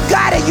 You still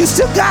got it. You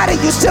still got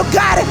it. You still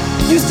got it.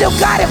 You still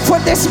got it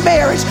for this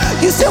marriage.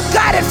 You still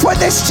got it for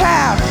this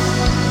child.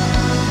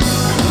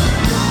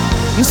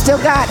 You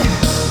still got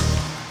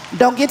it.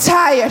 Don't get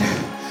tired.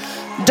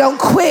 Don't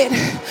quit.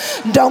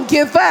 Don't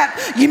give up.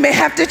 You may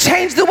have to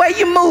change the way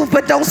you move,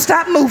 but don't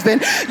stop moving.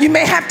 You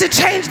may have to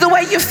change the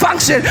way you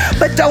function,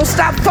 but don't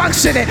stop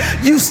functioning.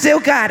 You still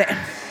got it.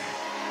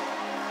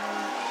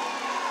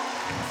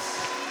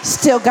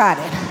 Still got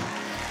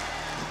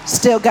it.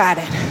 Still got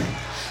it.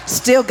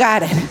 Still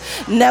got it.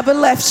 Never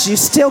left you.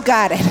 Still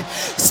got it.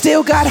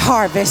 Still got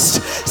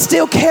harvest.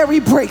 Still carry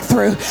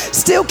breakthrough.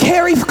 Still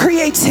carry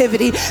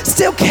creativity.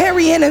 Still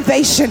carry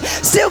innovation.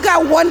 Still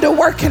got wonder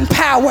working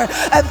power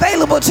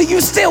available to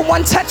you. Still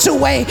one touch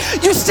away.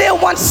 You still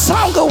one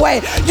song away.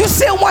 You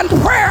still one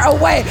prayer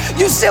away.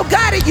 You still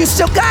got it. You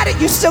still got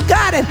it. You still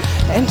got it.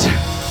 And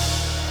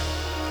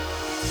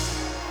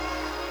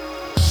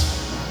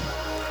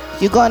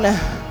you're gonna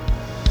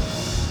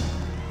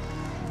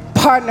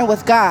partner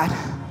with God.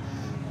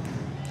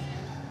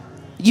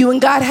 You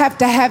and God have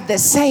to have the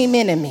same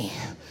enemy.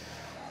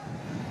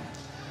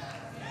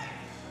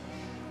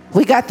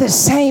 We got the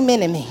same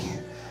enemy.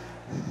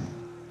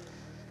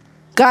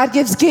 God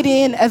gives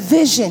Gideon a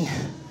vision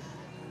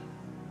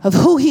of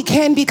who he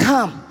can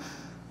become.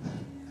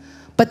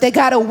 But they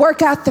got to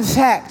work out the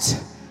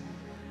fact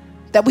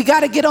that we got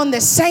to get on the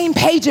same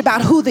page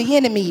about who the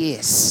enemy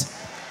is.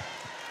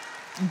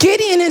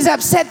 Gideon is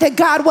upset that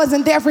God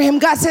wasn't there for him.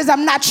 God says,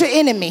 I'm not your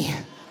enemy.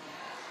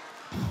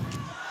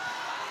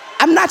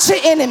 I'm not your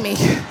enemy.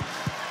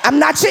 I'm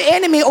not your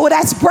enemy. Oh,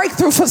 that's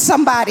breakthrough for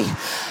somebody.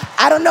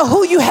 I don't know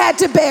who you had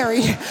to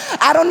bury.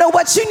 I don't know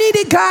what you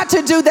needed God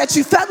to do that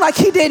you felt like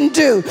he didn't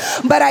do.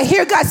 But I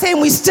hear God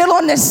saying we still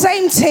on the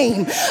same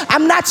team.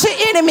 I'm not your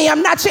enemy.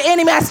 I'm not your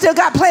enemy. I still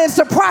got plans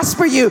to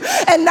prosper you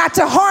and not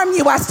to harm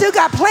you. I still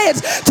got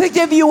plans to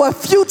give you a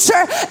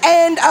future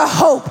and a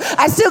hope.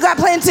 I still got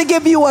plans to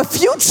give you a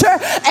future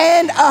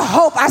and a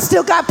hope. I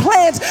still got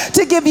plans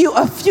to give you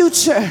a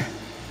future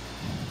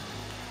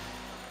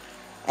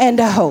and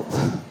a hope.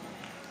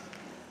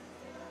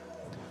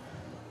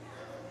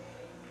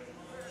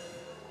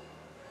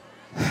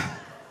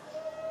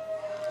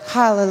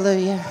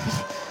 Hallelujah.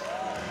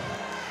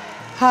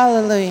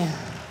 Hallelujah.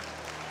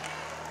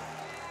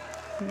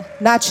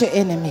 Not your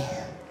enemy.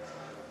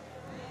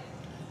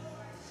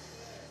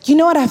 You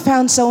know what I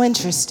found so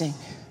interesting?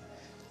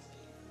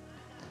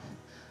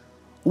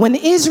 When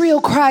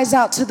Israel cries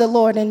out to the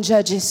Lord in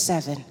Judges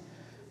 7,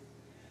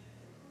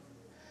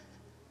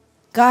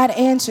 God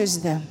answers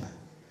them.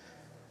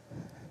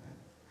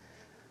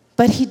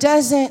 But he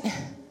doesn't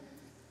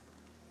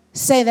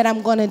say that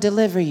I'm going to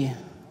deliver you.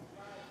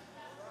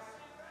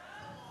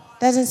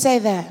 Doesn't say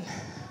that.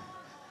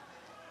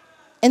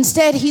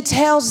 Instead, he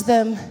tells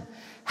them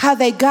how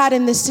they got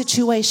in this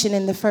situation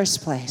in the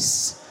first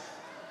place.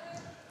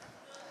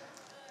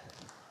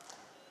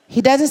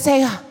 He doesn't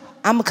say,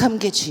 I'm going to come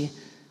get you.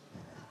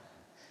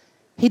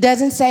 He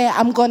doesn't say,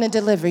 I'm going to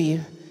deliver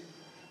you.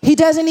 He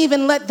doesn't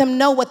even let them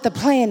know what the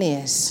plan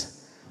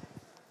is.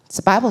 It's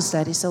a Bible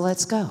study, so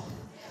let's go.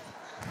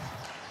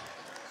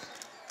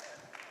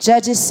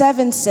 Judges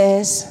 7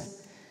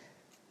 says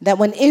that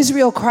when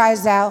Israel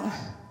cries out,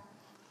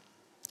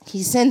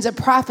 he sends a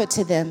prophet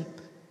to them.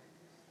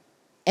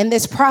 And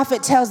this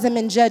prophet tells them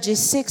in Judges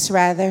 6,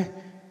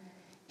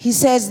 he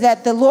says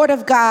that the Lord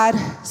of God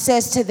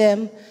says to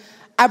them,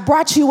 I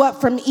brought you up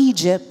from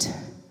Egypt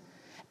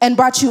and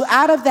brought you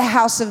out of the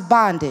house of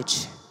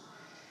bondage.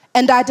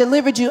 And I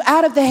delivered you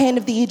out of the hand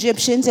of the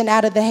Egyptians and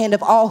out of the hand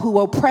of all who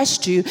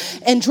oppressed you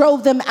and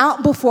drove them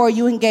out before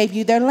you and gave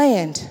you their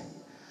land.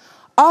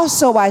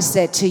 Also I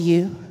said to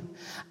you,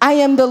 I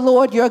am the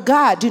Lord your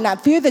God. Do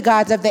not fear the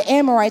gods of the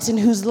Amorites in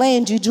whose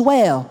land you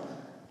dwell,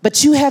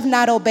 but you have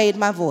not obeyed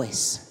my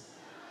voice.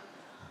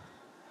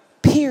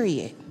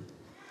 Period.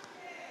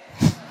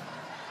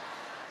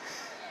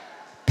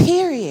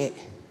 Period.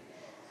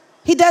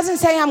 He doesn't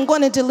say, I'm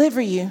going to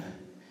deliver you.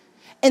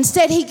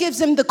 Instead, he gives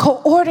them the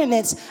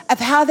coordinates of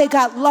how they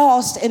got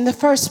lost in the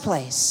first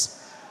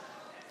place.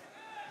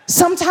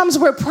 Sometimes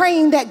we're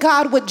praying that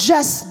God would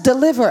just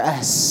deliver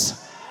us.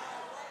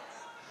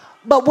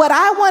 But what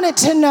I wanted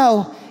to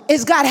know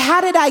is, God, how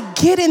did I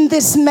get in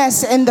this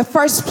mess in the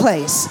first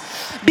place?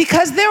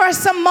 Because there are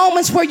some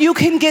moments where you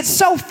can get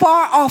so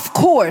far off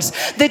course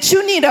that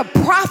you need a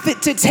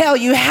prophet to tell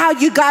you how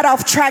you got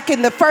off track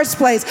in the first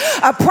place.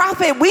 A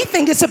prophet, we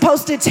think, is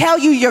supposed to tell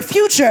you your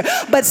future,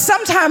 but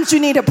sometimes you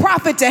need a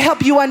prophet to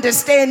help you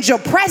understand your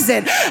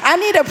present. I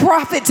need a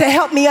prophet to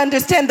help me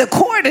understand the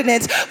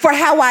coordinates for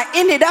how I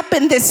ended up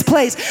in this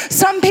place.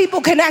 Some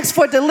people can ask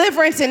for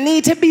deliverance and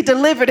need to be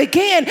delivered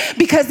again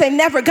because they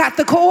never got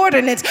the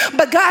coordinates.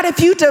 But God,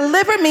 if you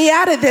deliver me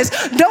out of this,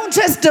 don't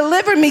just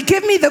deliver me,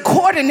 give me the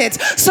coordinates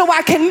so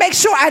I can make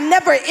sure I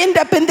never end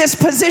up in this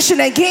position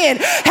again.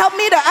 Help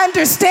me to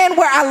understand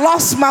where I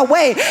lost my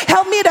way.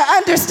 Help me to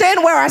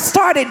understand where I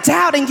started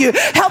doubting you.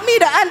 Help me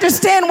to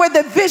understand where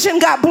the vision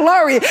got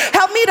blurry.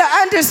 Help me to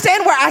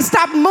understand where I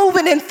stopped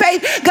moving in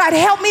faith. God,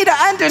 help me to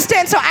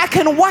understand so I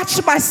can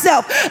watch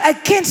myself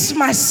against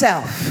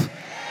myself.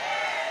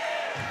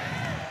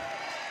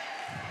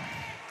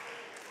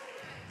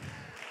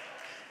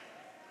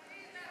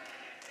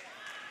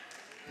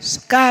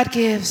 So God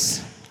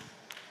gives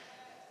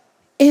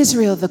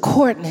Israel the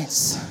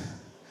coordinates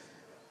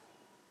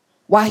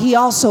while he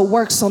also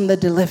works on the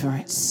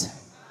deliverance.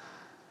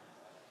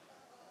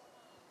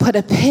 Put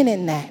a pin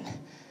in that.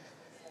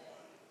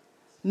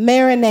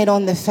 Marinate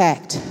on the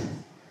fact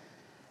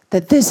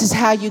that this is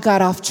how you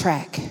got off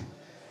track.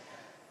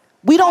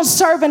 We don't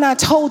serve an I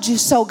told you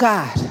so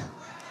God.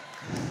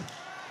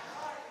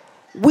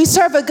 We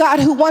serve a God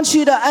who wants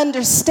you to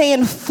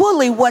understand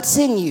fully what's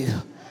in you,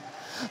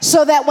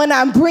 so that when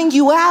I bring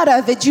you out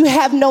of it, you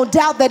have no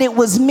doubt that it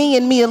was me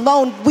and me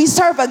alone. We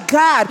serve a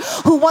God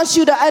who wants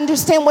you to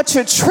understand what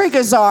your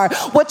triggers are,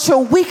 what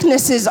your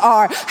weaknesses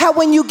are, how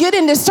when you get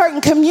into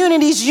certain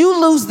communities, you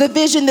lose the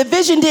vision. The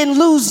vision didn't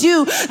lose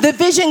you. The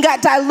vision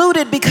got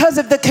diluted because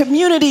of the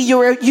community you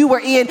were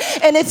in.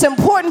 And it's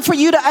important for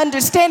you to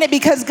understand it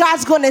because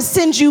God's going to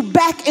send you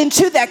back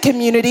into that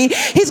community.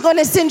 He's going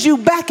to send you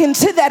back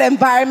into that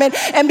environment.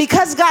 And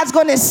because God's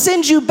going to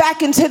send you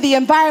back into the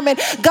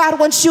environment, God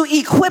wants you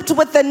equipped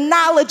with the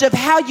knowledge of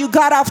how you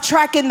got off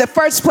track in the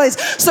first place.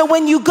 So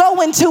when you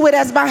go into it,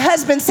 as my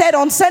husband said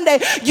on Sunday,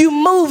 you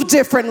move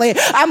differently.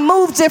 I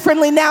move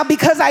differently now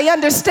because I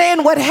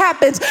understand what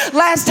happens.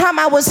 Last time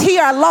I was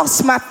here, I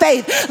lost my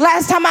faith.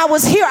 Last time I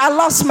was here, I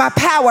lost my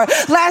power.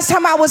 Last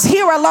time I was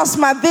here, I lost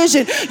my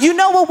vision. You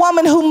know a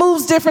woman who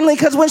moves differently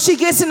because when she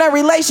gets in a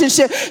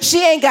relationship,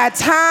 she ain't got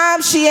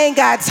time. She ain't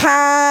got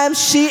time.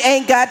 She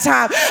ain't got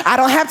time. I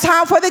don't have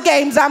time for the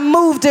games. I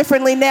move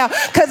differently now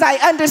because I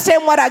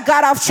understand what I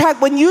got off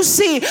track. When you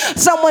see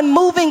someone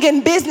moving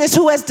in business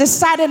who has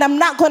decided I'm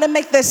not going to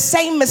make the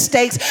same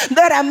mistakes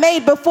that I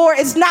made before,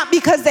 it's not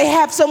because they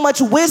have so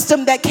much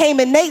wisdom that came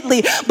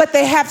innately, but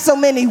they have so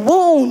many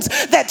wounds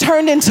that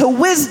turned into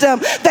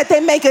wisdom that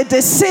they make a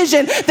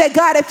decision that,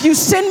 God, if you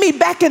send me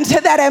back into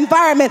that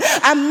environment,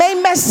 I may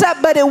mess up,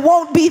 but it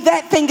won't be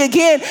that thing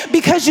again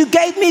because you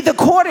gave me the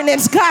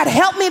coordinates. God,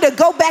 help me to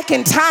go back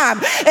in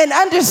time and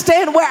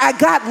understand where I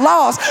got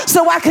lost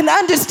so I can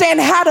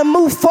understand how to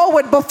move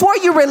forward. Before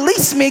you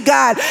release me,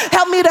 God,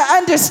 help me to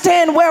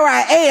understand where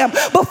I am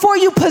before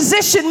you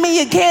position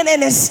me again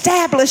and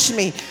establish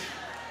me.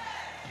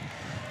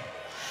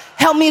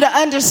 Help me to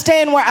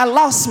understand where I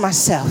lost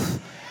myself.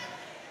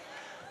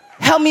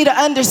 Help me to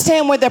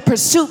understand where the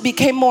pursuit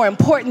became more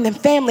important than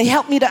family.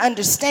 Help me to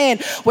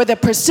understand where the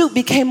pursuit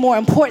became more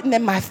important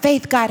than my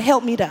faith. God,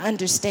 help me to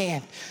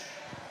understand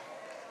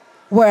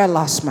where I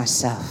lost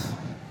myself.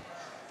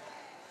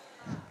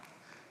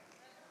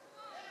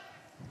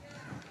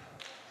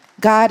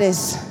 God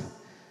is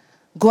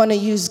going to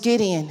use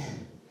Gideon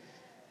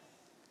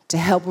to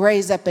help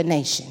raise up a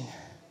nation.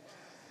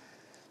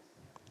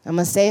 I'm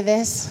going to say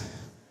this.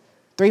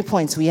 3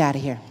 points, we out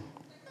of here.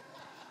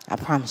 I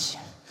promise you.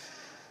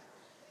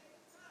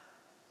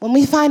 When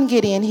we find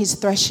Gideon, he's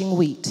threshing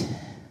wheat.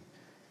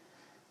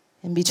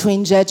 And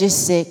between Judges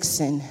 6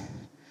 and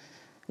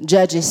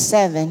Judges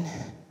 7,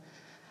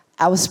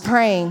 I was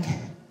praying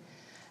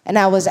and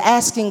I was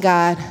asking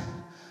God,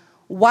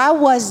 why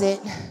was it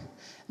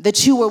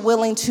that you were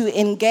willing to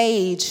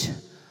engage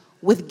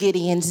with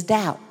Gideon's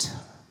doubt?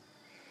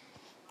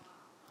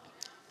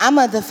 I'm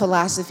of the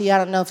philosophy, I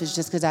don't know if it's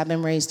just because I've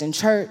been raised in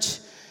church,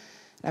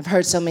 I've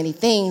heard so many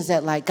things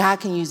that like God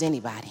can use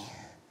anybody.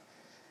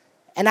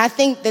 And I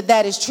think that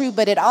that is true,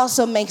 but it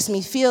also makes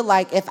me feel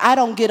like if I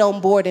don't get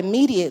on board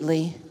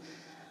immediately,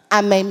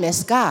 I may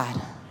miss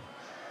God.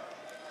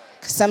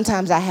 'Cause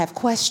sometimes I have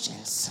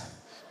questions.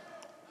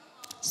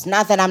 It's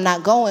not that I'm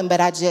not going, but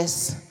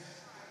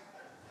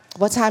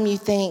what time you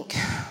think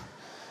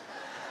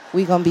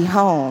we gonna be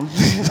home?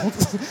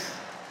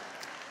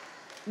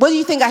 What do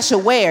you think I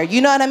should wear? You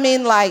know what I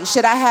mean? Like,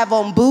 should I have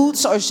on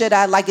boots or should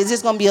I, is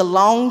this gonna be a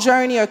long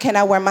journey or can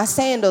I wear my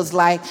sandals?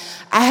 Like,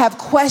 I have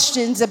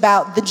questions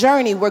about the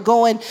journey. We're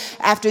going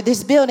after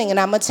this building and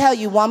I'm gonna tell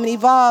you, Woman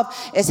Evolve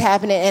is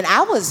happening. And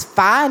I was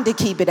fine to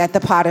keep it at the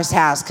Potter's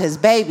house because,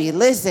 baby,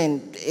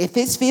 listen, if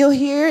it's still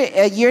here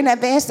a year in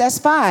advance, that's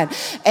fine.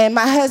 And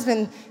my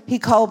husband, he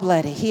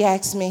cold-blooded. He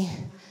asked me,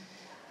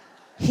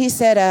 he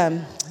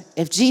said,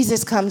 if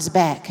Jesus comes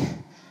back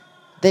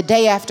the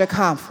day after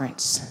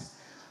conference,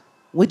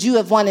 would you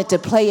have wanted to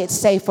play it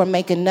safe or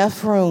make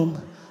enough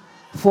room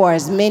for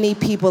as many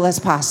people as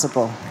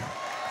possible?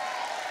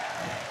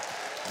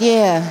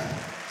 Yeah.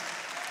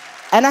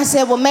 And I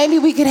said, well, maybe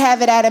we could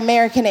have it at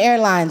American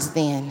Airlines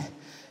then.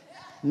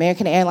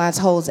 American Airlines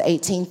holds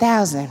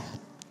 18,000.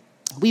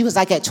 We was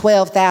like at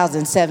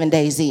 12,000 7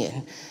 days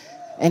in.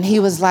 And he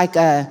was like,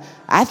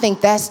 I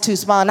think that's too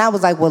small. And I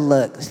was like, well,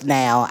 look,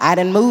 now, I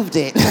done moved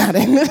it.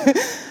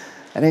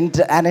 I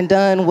done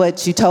done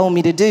what you told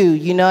me to do,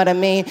 you know what I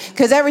mean?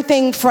 Because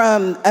everything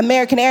from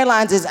American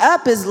Airlines is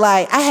up is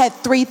like, I had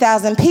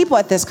 3,000 people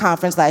at this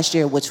conference last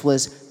year, which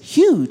was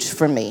huge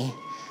for me.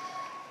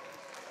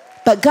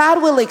 But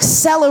God will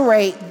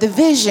accelerate the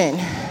vision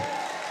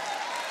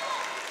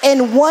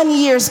in 1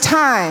 year's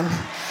time.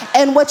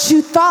 And what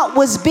you thought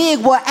was big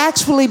will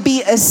actually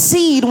be a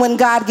seed when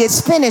God gets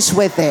finished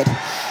with it.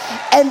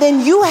 And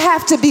then you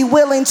have to be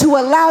willing to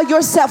allow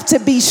yourself to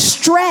be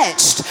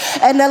stretched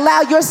and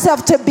allow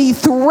yourself to be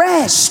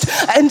threshed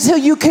until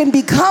you can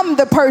become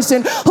the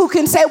person who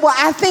can say, well,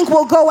 I think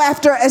we'll go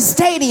after a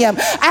stadium.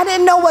 I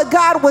didn't know what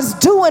God was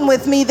doing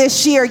with me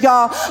this year,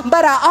 y'all,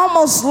 but I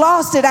almost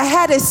lost it. I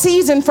had a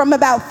season from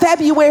about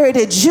February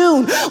to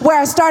June where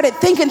I started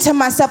thinking to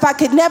myself, I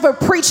could never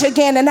preach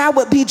again and I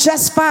would be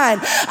just fine.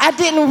 I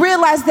didn't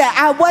realize that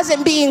I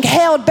wasn't being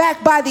held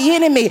back by the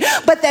enemy,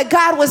 but that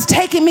God was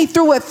taking me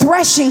through a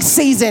threshing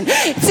season.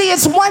 See,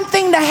 it's one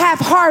thing to have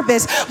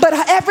harvest, but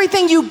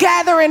everything you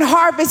gather in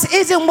harvest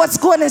isn't what's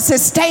going to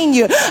sustain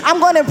you.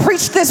 I'm going to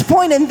preach this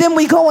point and then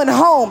we going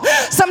home.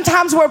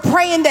 Sometimes we're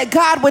praying that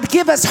God would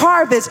give us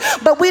harvest,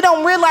 but we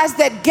don't realize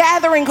that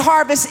gathering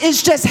harvest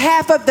is just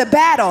half of the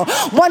battle.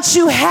 Once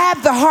you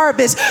have the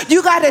harvest,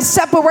 you got to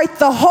separate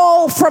the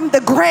hull from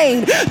the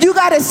grain. You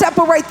got to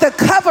separate the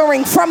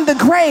covering from the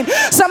grain.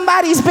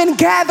 Somebody's been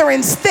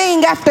gathering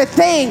thing after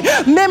thing,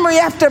 memory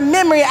after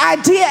memory,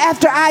 idea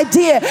after idea.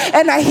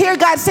 And I hear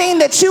God saying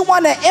that you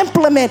want to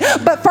implement,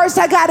 but first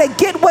I got to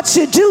get what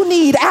you do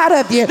need out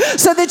of you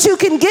so that you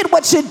can get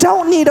what you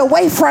don't need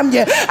away from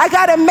you. I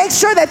got to make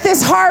sure that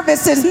this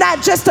harvest is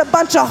not just a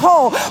bunch of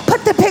hull.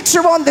 Put the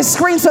picture on the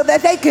screen so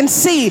that they can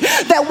see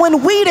that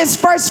when wheat is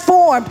first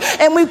formed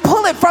and we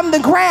pull it from the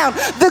ground,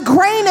 the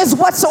grain is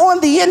what's on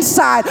the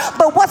inside,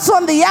 but what's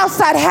on the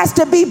outside has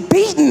to be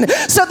beaten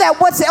so that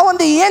what's on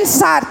the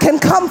inside can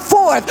come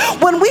forth.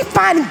 When we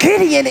find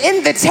Gideon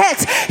in the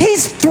text,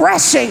 he's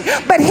threshing,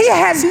 but he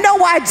has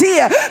no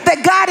idea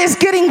that God is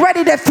getting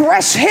ready to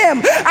thresh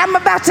him. I'm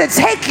about to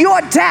take your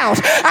doubt.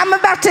 I'm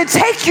about to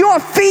take your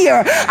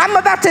fear. I'm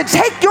about to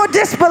take your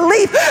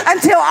disbelief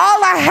until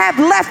all I have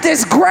left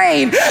is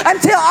grain,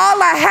 until all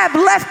I have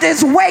left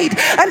is weight,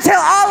 until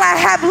all I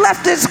have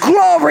left is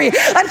glory,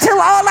 until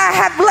all I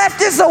have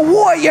left is a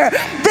warrior.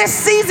 This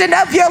season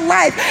of your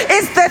life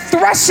is the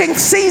threshing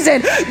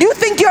season. You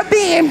think you're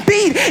being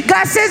beat.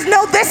 God says,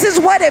 no, this is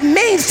what it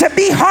means to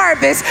be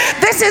harvest.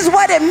 This is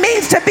what it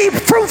means to be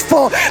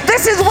fruitful.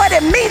 This is what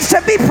it means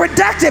to be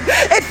productive.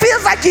 It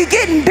feels like you're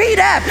getting beat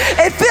up.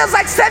 It feels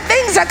like some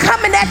things are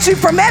coming at you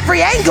from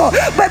every angle.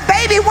 But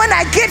baby, when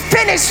I get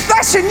finished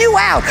threshing you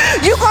out,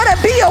 you're going to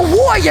be a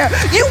warrior.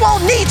 You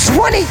won't need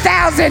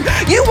 20,000.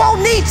 You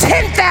won't need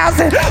 10,000.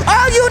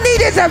 All you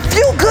need is a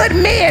few good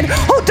men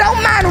who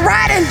don't mind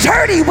riding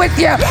dirty with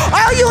you.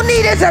 All you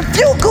need is a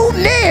few good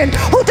men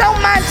who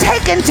don't mind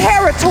taking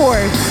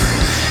territory.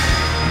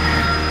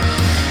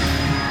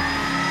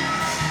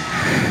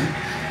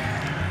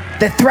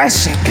 The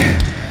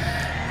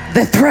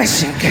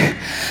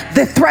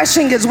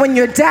threshing is when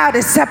your doubt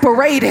is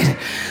separated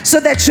so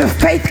that your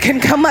faith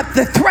can come up.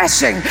 The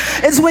threshing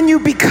is when you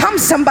become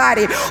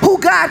somebody who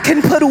God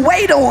can put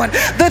weight on.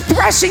 The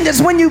threshing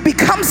is when you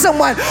become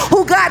someone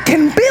who God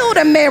can build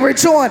a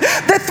marriage on.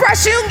 The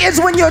threshing is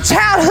when your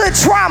childhood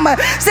trauma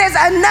says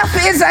enough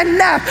is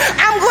enough.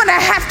 I'm going to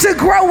have to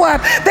grow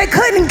up. They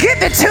couldn't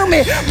give it to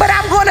me, but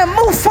I'm going to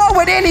move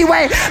forward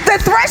anyway. The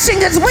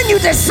threshing is when you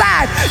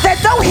decide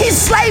that though he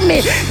slay me,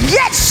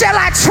 yet shall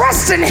I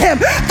trust in him.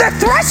 The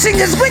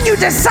threshing is when you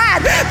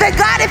decide that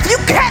God, if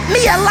you kept me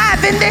alive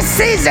in this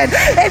season,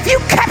 if you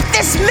kept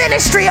this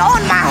ministry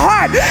on my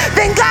heart,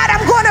 then God,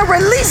 I'm going to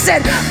release it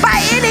by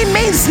any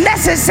means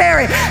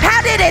necessary. How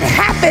did it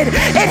happen?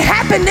 It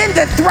happened in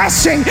the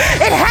threshing.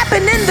 It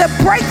happened in the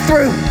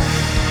breakthrough.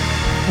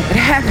 It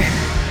happened.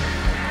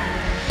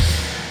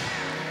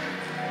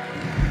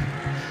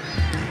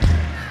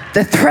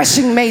 The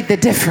threshing made the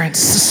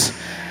difference.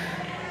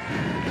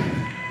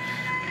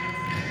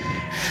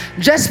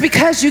 Just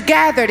because you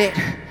gathered it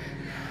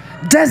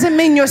doesn't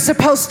mean you're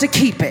supposed to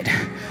keep it.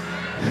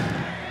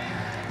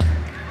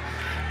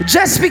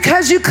 Just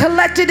because you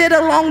collected it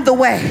along the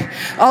way.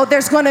 Oh,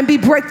 there's going to be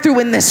breakthrough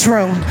in this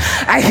room.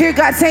 I hear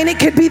God saying it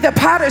could be the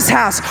potter's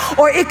house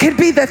or it could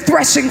be the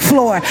threshing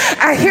floor.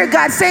 I hear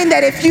God saying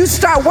that if you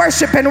start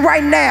worshiping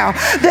right now,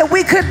 that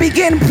we could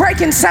begin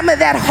breaking some of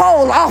that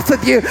hole off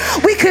of you.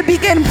 We could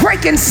begin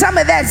breaking some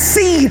of that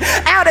seed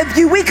out of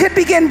you. We could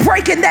begin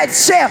breaking that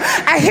shell.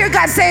 I hear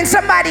God saying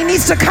somebody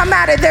needs to come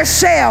out of their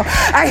shell.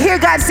 I hear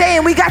God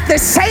saying we got the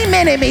same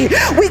enemy.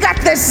 We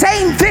got the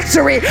same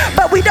victory,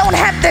 but we don't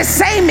have the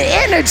same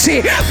same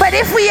energy. But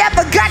if we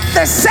ever got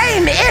the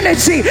same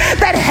energy,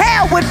 that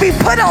hell would be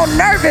put on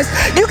nervous.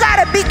 You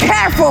gotta be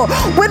careful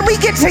when we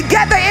get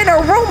together in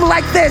a room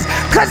like this,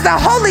 because the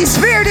Holy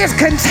Spirit is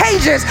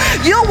contagious.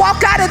 You'll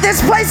walk out of this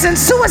place and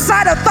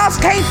suicidal thoughts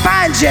can't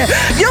find you.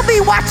 You'll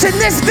be watching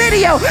this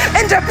video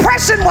and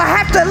depression will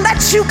have to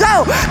let you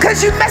go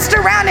because you messed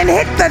around and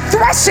hit the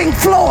threshing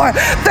floor.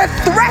 The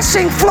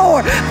threshing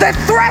floor. The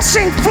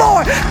threshing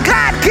floor.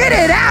 God, get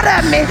it out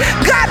of me.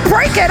 God,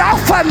 break it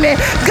off of me.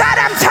 God,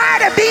 I'm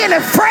tired of being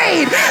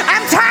afraid.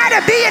 I'm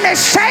tired of being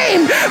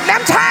ashamed.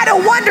 I'm tired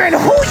of wondering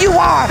who you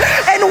are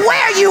and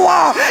where you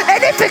are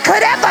and if it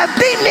could ever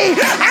be me.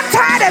 I'm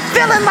tired of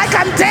feeling like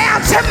I'm down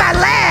to my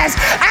last.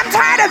 I'm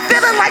tired of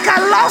feeling like I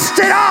lost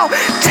it all.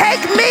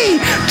 Take me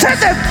to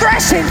the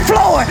threshing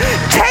floor.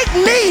 Take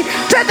me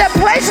to the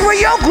place where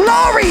your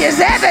glory is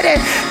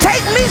evident.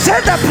 Take me to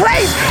the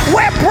place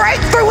where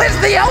breakthrough is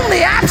the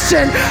only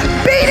option.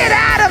 Beat it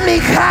out of me,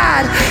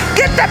 God.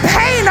 Get the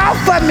pain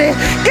off of me.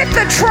 Get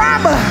the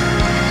trauma.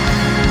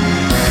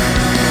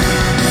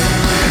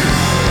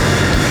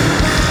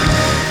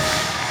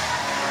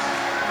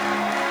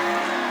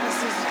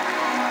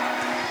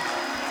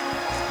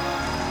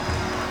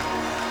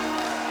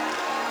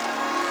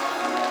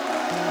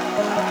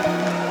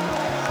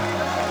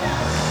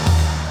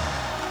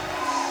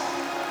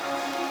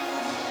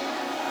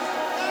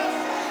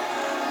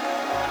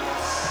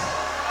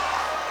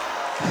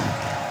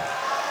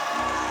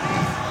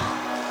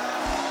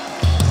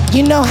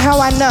 You know how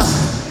I know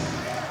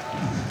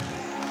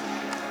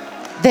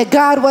that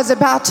God was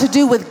about to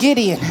do with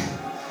Gideon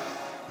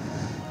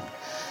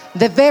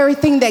the very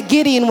thing that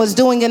Gideon was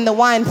doing in the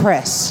wine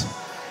press?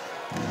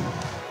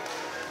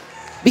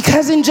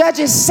 Because in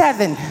Judges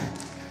 7,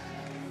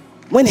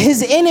 when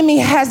his enemy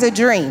has a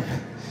dream,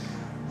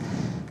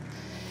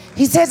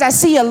 he says, I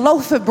see a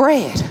loaf of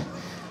bread.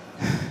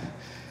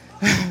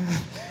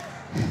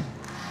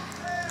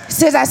 He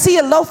says, I see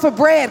a loaf of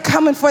bread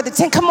coming for the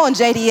tent. Come on,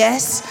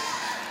 JDS.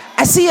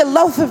 I see a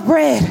loaf of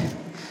bread.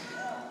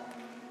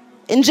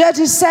 In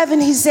Judges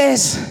 7, he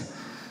says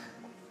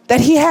that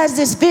he has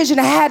this vision.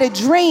 I had a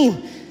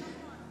dream,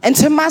 and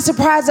to my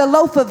surprise, a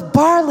loaf of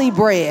barley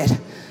bread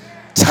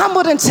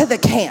tumbled into the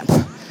camp.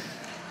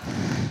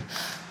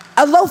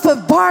 A loaf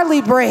of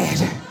barley bread.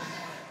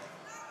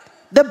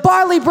 The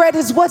barley bread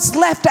is what's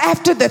left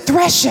after the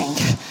threshing.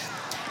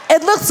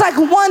 It looks like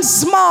one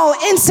small,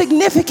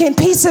 insignificant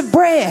piece of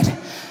bread.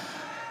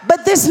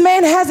 But this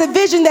man has a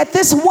vision that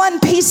this one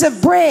piece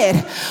of bread,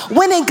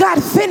 when it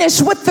got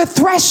finished with the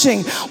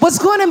threshing, was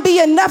going to be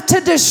enough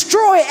to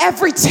destroy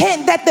every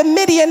tent that the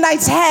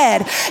Midianites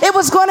had. It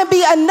was going to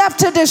be enough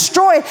to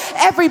destroy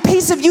every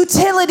piece of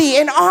utility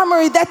and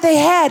armory that they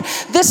had.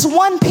 This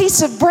one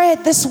piece of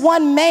bread, this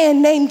one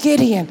man named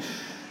Gideon.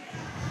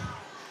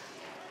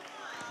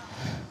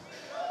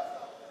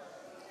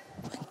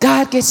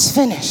 God gets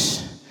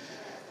finished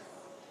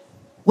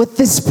with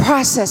this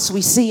process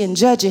we see in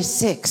Judges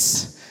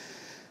 6.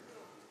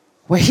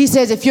 Where he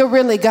says, if you're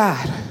really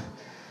God,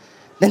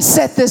 then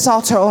set this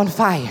altar on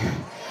fire.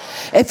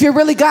 If you're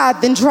really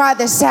God, then dry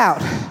this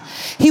out.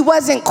 He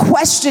wasn't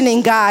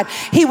questioning God.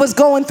 He was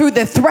going through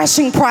the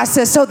threshing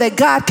process so that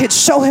God could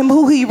show him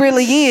who he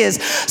really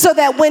is. So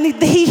that when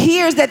he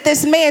hears that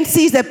this man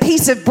sees a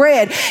piece of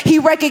bread, he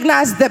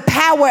recognized the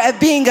power of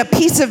being a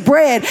piece of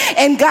bread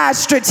and God's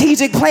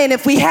strategic plan.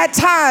 If we had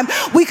time,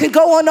 we could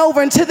go on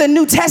over into the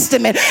New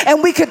Testament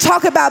and we could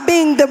talk about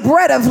being the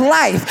bread of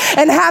life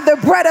and how the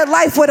bread of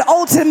life would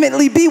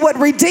ultimately be what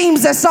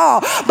redeems us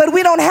all. But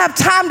we don't have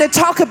time to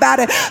talk about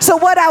it. So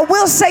what I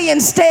will say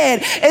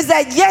instead is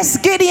that yes,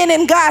 Gideon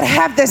and God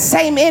have the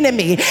same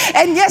enemy.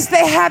 And yes,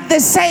 they have the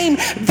same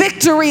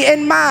victory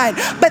in mind,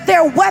 but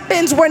their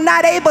weapons were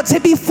not able to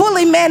be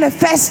fully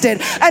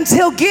manifested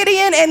until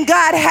Gideon and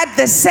God had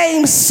the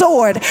same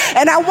sword.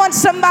 And I want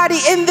somebody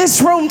in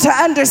this room to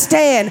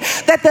understand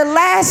that the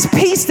last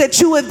piece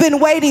that you have been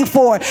waiting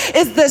for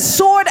is the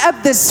sword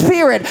of the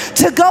Spirit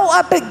to go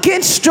up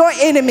against your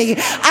enemy.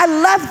 I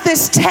love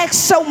this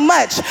text so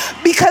much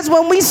because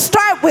when we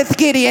start with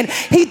Gideon,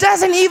 he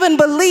doesn't even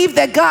believe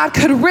that God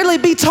could really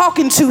be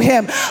talking to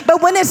him.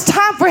 But when it's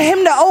time for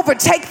him to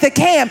overtake the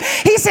camp,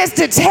 he says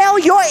to tell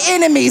your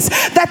enemies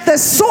that the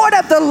sword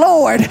of the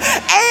Lord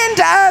and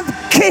of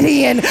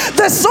Gideon,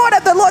 the sword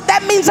of the Lord,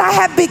 that means I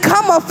have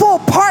become a full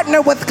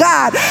partner with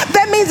God.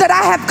 That means that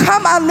I have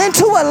come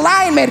into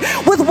alignment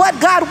with what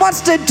God wants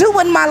to do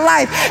in my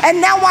life.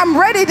 And now I'm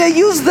ready to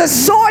use the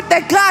sword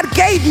that God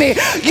gave me.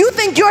 You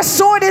think your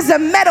sword is a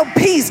metal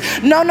piece.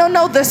 No, no,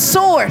 no. The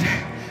sword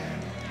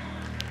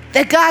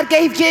that God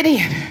gave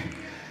Gideon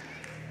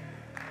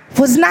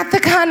was not the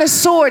kind of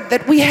sword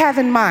that we have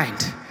in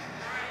mind.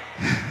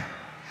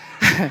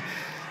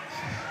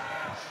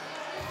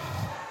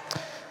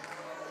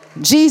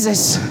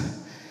 Jesus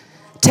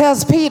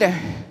tells Peter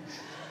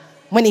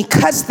when he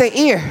cuts the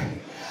ear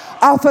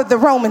off of the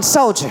Roman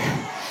soldier,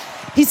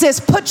 he says,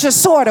 put your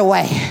sword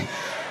away.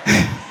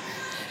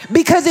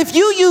 Because if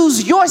you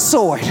use your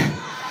sword,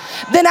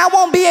 then I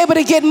won't be able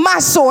to get my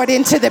sword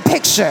into the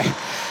picture.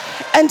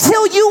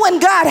 Until you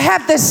and God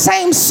have the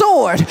same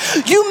sword,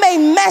 you may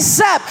mess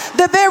up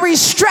the very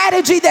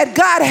strategy that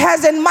God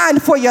has in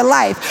mind for your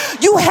life.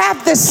 You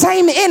have the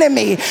same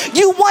enemy.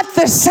 You want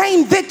the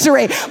same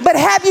victory, but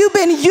have you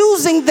been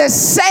using the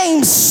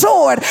same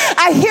sword?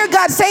 I hear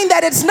God saying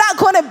that it's not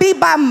going to be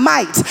by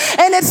might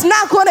and it's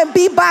not going to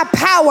be by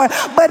power,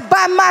 but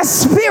by my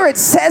spirit,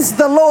 says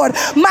the Lord.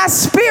 My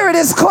spirit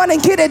is going to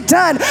get it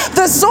done.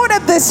 The sword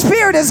of the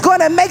spirit is going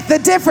to make the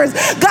difference.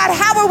 God,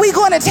 how are we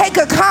going to take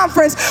a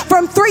conference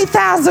from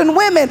 3,000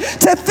 women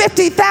to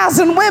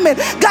 50,000 women?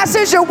 God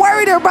says you're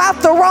worried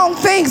about the wrong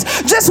things.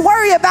 Just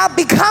worry about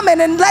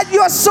becoming and let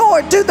your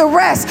sword do the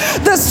rest.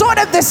 The sword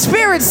of the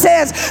spirit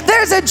says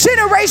there's a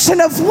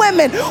generation of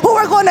women who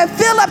are going to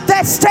fill up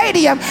that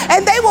stadium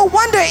and they will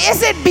wonder,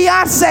 is it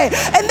Beyonce?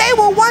 And they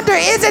will wonder,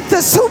 is it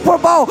the Super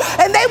Bowl?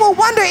 And they will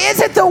wonder, is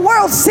it the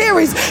World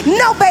Series?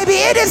 No, baby,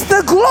 it is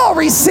the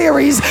Glory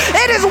Series.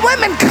 It is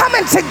women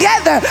coming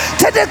together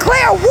to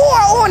declare war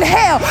on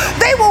hell.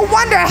 They will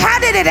wonder, how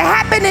did it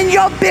happen in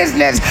your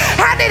business?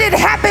 How did it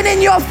happen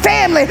in your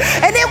family?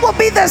 And it will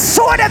be the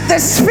sword of the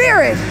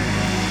Spirit.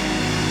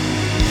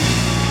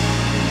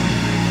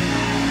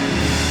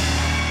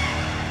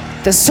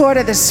 The sword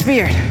of the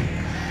Spirit.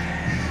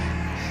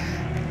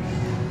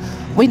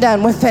 We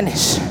done, we're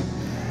finished.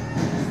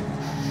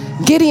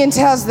 Gideon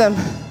tells them,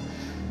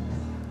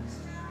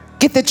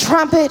 get the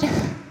trumpet,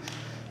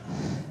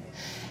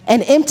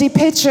 an empty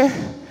pitcher,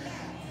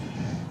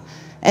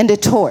 and a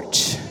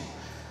torch.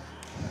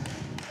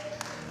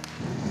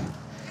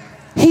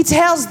 He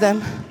tells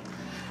them,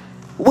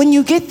 when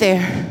you get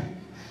there,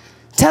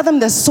 tell them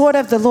the sword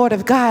of the Lord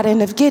of God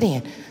and of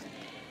Gideon.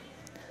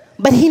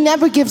 But he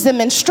never gives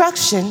them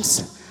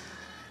instructions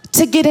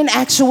to get an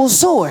actual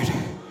sword.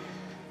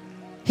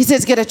 He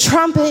says, get a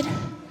trumpet,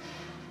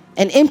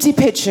 an empty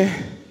pitcher,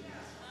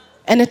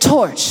 and a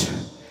torch.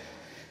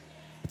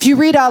 If you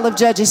read all of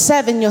Judges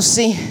 7, you'll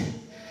see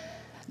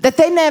that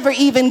they never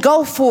even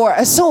go for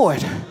a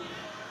sword.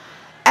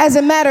 As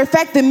a matter of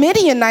fact, the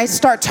Midianites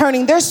start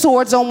turning their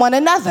swords on one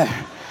another.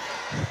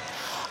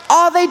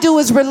 All they do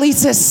is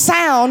release a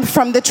sound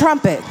from the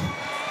trumpet.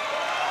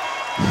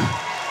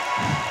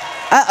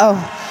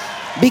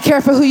 Uh-oh. Be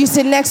careful who you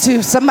sit next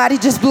to. Somebody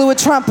just blew a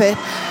trumpet.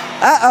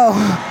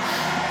 Uh-oh.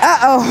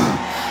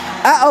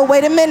 Uh-oh. Uh-oh,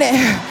 wait a minute.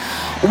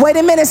 Wait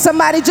a minute,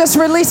 somebody just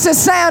released a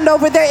sound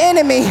over their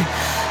enemy.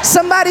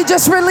 Somebody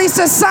just released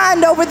a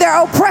sound over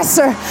their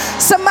oppressor.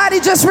 Somebody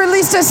just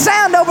released a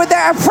sound over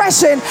their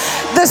oppression.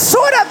 The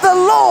sword of the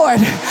Lord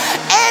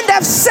and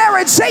of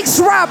Sarah Jakes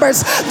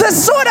Roberts. The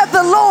sword of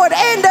the Lord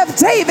and of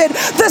David.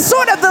 The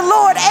sword of the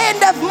Lord and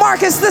of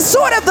Marcus. The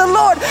sword of the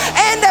Lord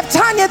and of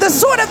Tanya. The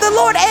sword of the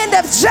Lord and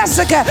of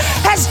Jessica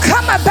has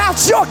come about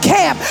your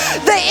camp.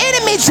 The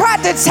enemy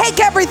tried to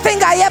take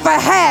everything I ever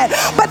had,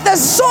 but the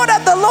sword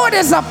of the Lord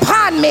is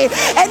upon me,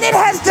 and it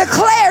has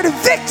declared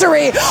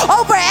victory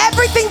over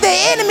everything the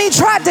enemy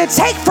tried to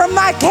take from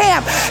my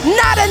camp.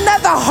 Not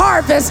another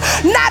harvest,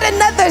 not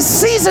another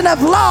season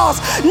of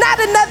loss,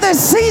 not another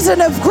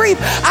season of grief.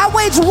 I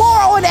wage war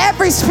on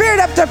every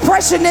spirit of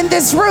depression in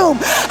this room.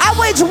 I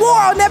wage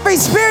war on every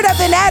spirit of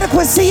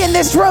inadequacy in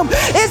this room.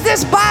 Is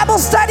this Bible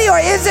study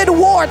or is it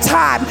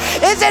wartime?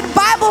 Is it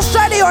Bible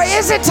study or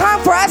is it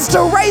time for us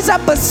to raise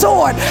up a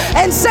sword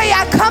and say,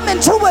 I come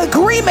into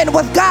agreement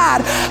with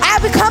God.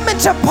 I've come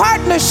into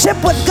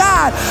partnership with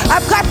God.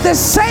 I've got the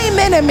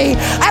same enemy.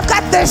 I've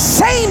got the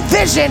same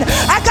vision.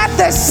 I got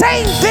the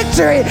same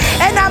victory.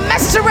 And I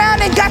messed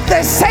around and got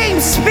the same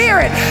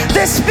spirit.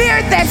 The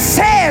spirit that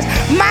says,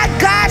 my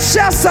God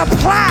shall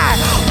supply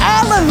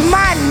all of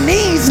my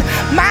needs.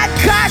 My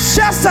God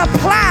shall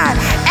supply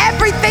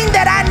everything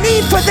that I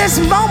need for this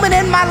moment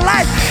in my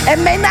life. It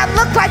may not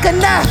look like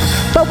enough,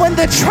 but when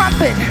the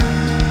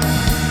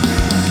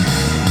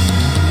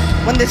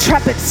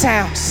trumpet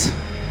sounds,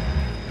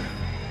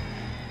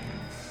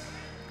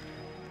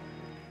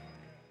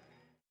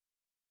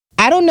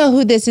 I don't know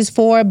who this is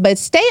for, but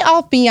stay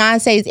off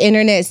Beyonce's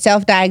internet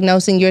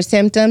self-diagnosing your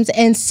symptoms.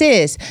 And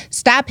sis,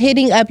 stop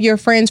hitting up your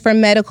friends for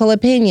medical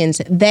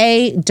opinions.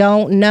 They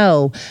don't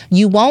know.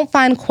 You won't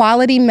find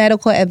quality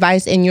medical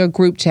advice in your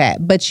group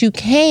chat, but you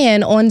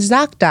can on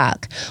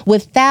ZocDoc.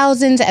 With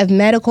thousands of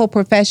medical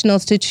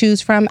professionals to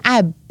choose from,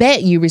 I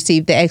bet you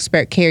receive the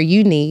expert care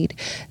you need.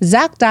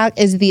 ZocDoc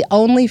is the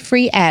only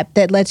free app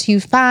that lets you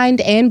find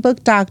and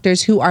book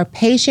doctors who are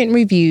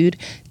patient-reviewed,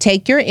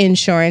 take your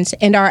insurance,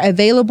 and are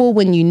available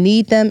when you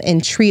need them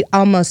and treat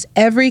almost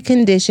every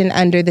condition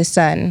under the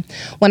sun.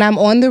 When I'm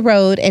on the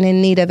road and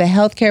in need of a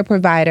healthcare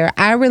provider,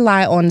 I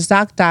rely on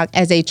ZocDoc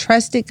as a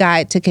trusted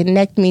guide to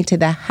connect me to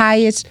the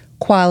highest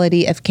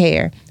quality of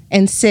care.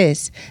 And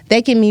sis,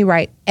 they get me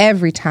right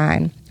every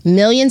time.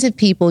 Millions of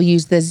people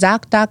use the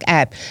ZocDoc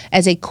app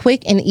as a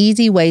quick and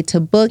easy way to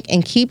book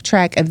and keep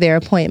track of their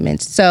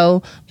appointments.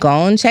 So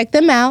go and check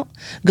them out.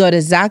 Go to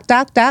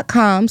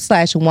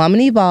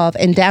ZocDoc.com/WomanEvolve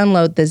and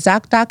download the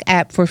ZocDoc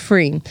app for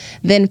free.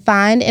 Then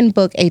find and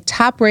book a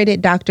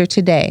top-rated doctor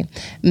today.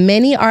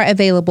 Many are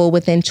available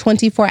within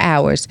 24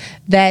 hours.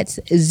 That's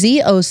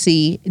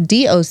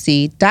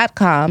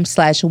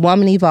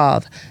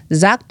ZocDoc.com/WomanEvolve.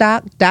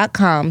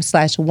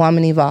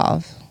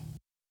 ZocDoc.com/WomanEvolve.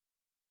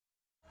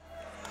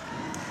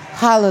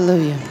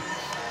 Hallelujah.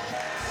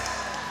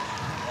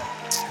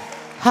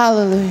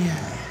 Hallelujah.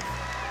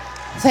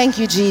 Thank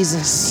you,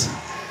 Jesus.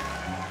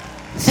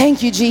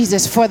 Thank you,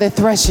 Jesus, for the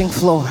threshing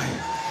floor.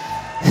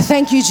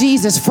 Thank you,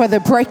 Jesus, for the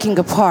breaking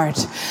apart.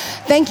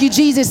 Thank you,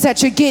 Jesus,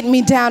 that you're getting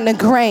me down to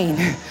grain.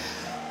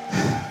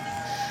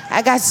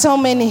 I got so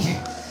many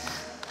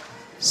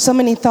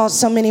thoughts,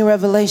 so many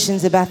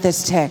revelations about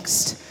this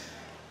text.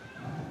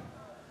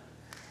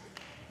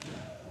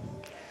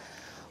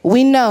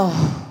 We know.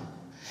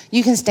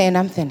 You can stand,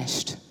 I'm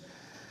finished.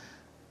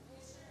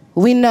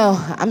 We know,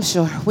 I'm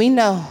sure, we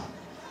know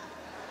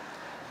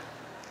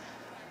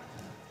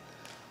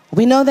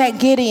that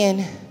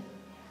Gideon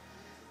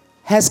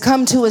has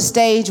come to a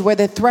stage where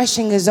the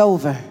threshing is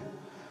over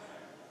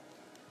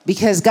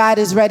because God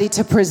is ready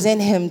to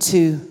present him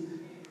to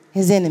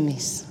his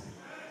enemies.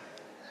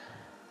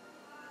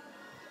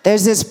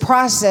 There's this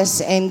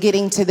process in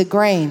getting to the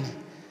grain,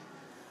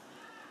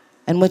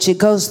 in which it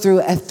goes through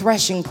a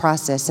threshing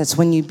process. That's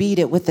when you beat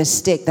it with a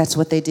stick. That's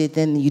what they did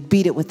then. You'd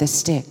beat it with a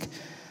stick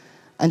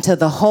until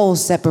the hull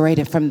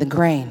separated from the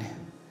grain.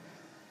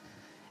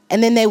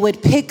 And then they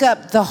would pick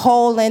up the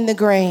hull and the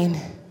grain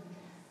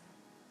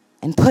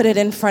and put it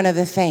in front of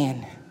the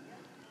fan.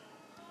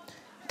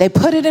 They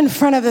put it in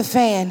front of the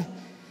fan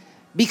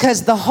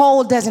because the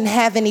hull doesn't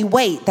have any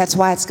weight. That's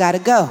why it's got to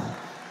go.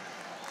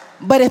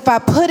 But if I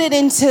put it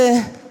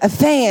into a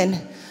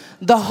fan,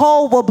 the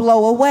hull will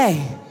blow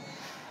away.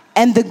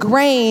 And the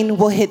grain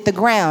will hit the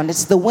ground.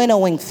 It's the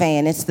winnowing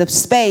fan. It's the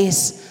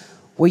space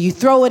where you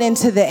throw it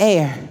into the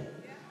air.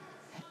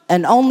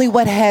 And only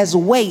what has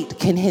weight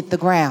can hit the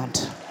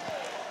ground.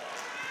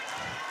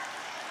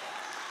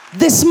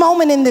 This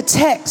moment in the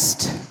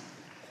text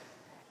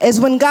is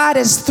when God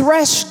has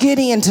threshed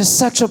Gideon to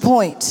such a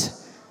point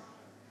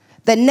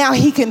that now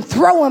he can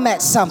throw him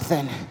at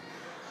something.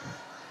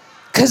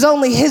 Because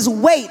only his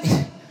weight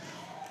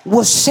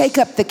will shake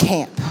up the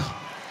camp.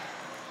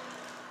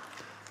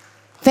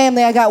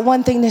 Family, I got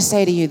one thing to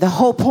say to you. The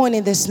whole point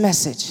of this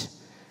message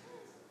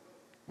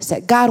is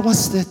that God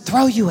wants to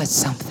throw you at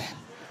something.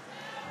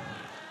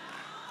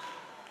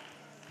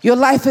 Your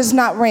life is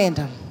not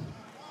random.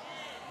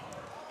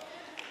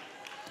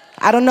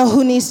 I don't know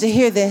who needs to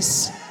hear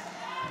this,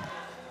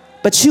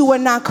 but you are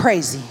not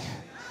crazy.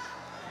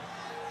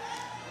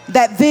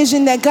 That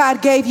vision that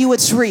God gave you,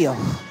 it's real.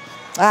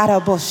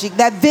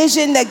 That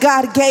vision that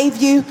God gave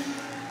you,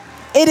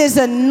 it is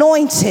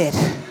anointed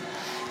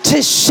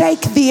to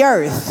shake the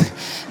earth.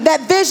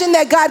 That vision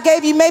that God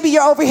gave you, maybe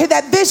you're over here,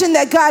 that vision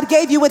that God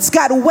gave you, it's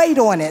got weight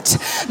on it.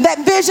 That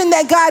vision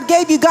that God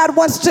gave you, God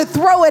wants to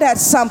throw it at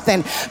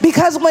something.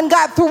 Because when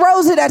God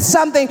throws it at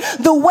something,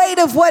 the weight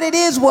of what it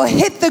is will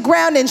hit the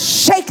ground and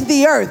shake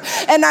the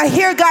earth. And I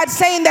hear God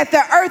saying that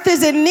the earth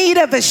is in need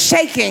of a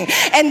shaking.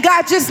 And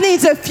God just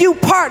needs a few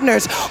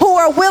partners who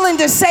are willing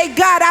to say,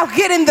 God, I'll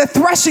get in the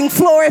threshing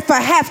floor if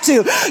I have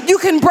to. You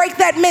can break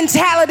that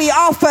mentality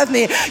off of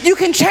me. You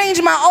can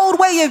change my old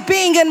way of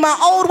being and my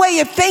old way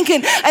of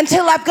thinking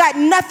until I've got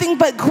nothing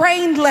but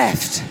grain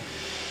left.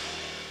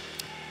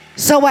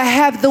 So I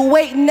have the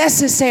weight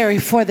necessary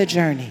for the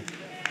journey.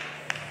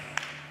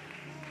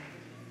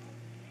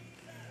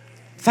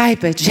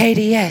 Viper,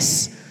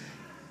 JDS,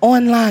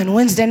 online,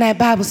 Wednesday night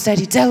Bible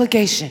study,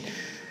 delegation.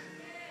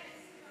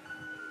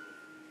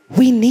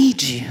 We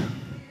need you.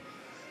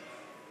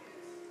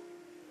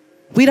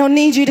 We don't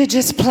need you to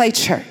just play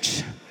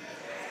church.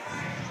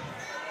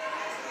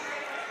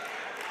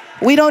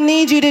 We don't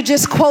need you to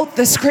just quote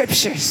the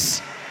scriptures.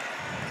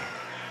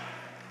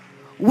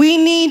 We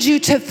need you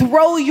to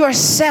throw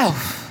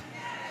yourself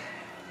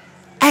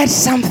at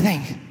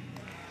something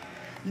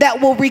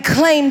that will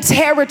reclaim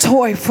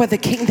territory for the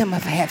kingdom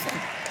of heaven.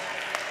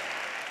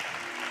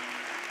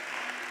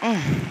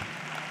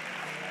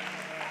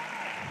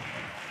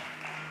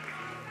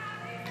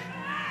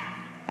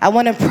 I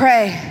want to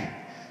pray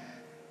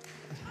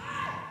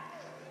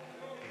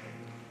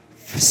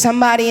for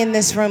somebody in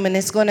this room, and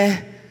it's going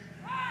to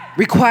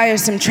require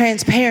some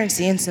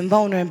transparency and some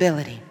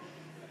vulnerability.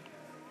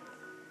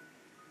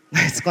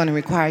 It's going to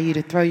require you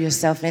to throw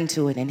yourself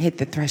into it and hit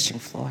the threshing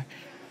floor.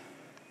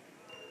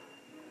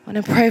 I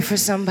want to pray for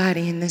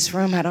somebody in this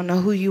room. I don't know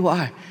who you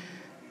are,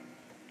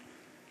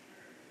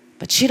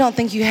 but you don't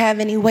think you have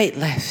any weight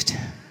left.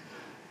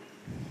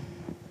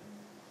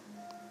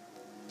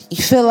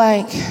 You feel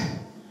like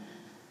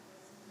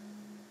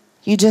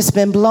you've just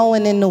been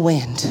blowing in the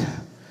wind.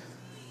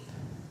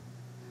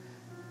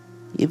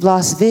 You've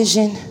lost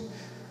vision.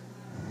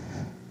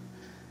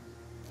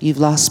 You've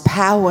lost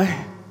power.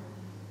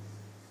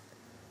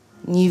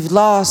 You've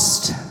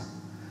lost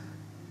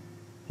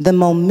the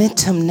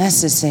momentum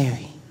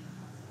necessary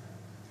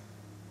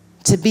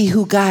to be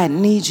who God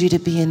needs you to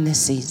be in this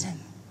season.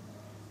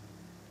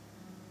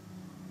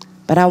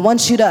 But I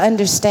want you to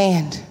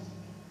understand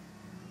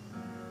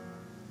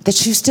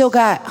that you still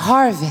got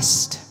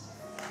harvest.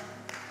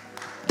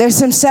 There's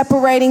some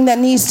separating that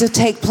needs to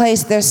take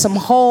place. There's some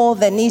hull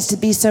that needs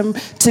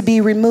to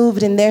be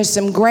removed, and there's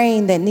some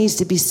grain that needs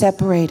to be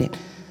separated.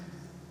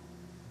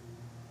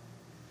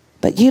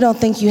 But you don't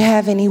think you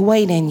have any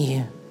weight in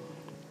you,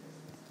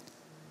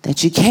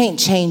 that you can't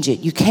change it,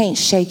 you can't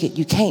shake it,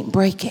 you can't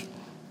break it.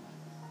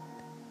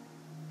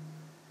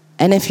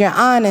 And if you're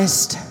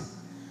honest,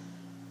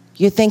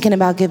 you're thinking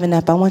about giving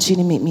up. I want you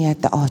to meet me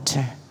at the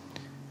altar.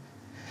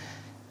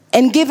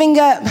 And giving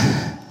up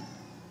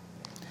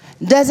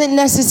doesn't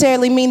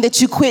necessarily mean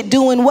that you quit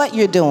doing what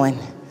you're doing.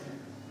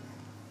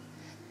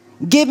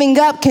 Giving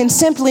up can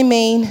simply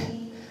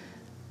mean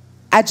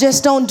I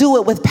just don't do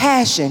it with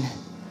passion.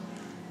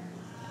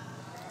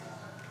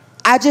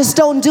 I just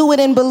don't do it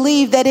and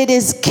believe that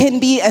can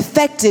be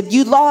effective.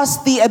 You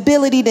lost the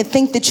ability to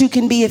think that you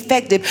can be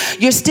effective.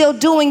 You're still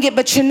doing it,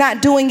 but you're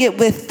not doing it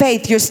with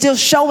faith. You're still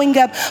showing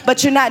up,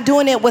 but you're not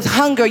doing it with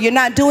hunger. You're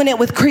not doing it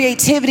with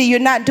creativity. You're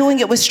not doing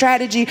it with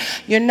strategy.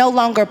 You're no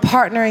longer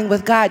partnering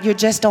with God. You're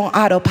just on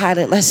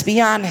autopilot. Let's be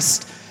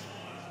honest.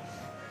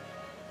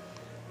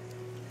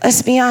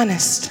 Let's be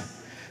honest.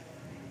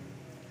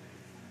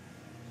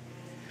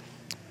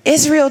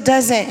 Israel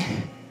doesn't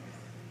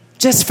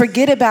just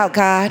forget about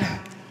God.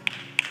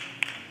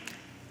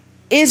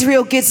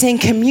 Israel gets in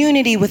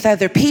community with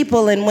other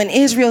people, and when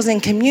Israel's in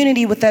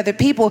community with other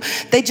people,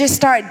 they just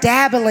start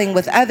dabbling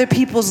with other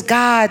people's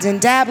gods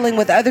and dabbling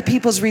with other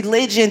people's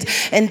religions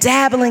and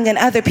dabbling in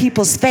other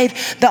people's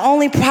faith. The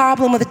only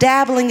problem with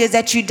dabbling is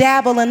that you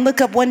dabble and look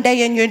up one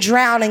day and you're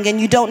drowning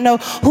and you don't know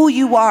who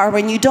you are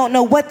and you don't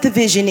know what the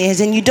vision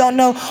is and you don't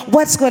know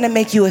what's going to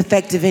make you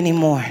effective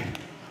anymore.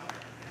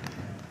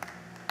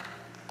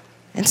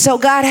 And so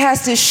God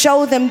has to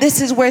show them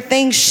this is where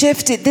things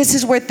shifted. This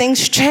is where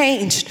things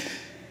changed.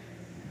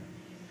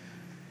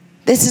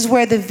 This is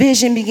where the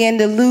vision began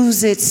to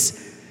lose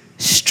its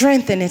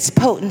strength and its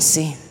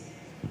potency.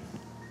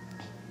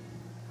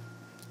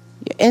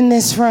 You're in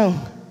this room.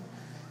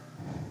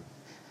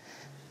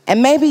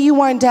 And maybe you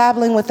weren't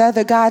dabbling with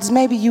other gods.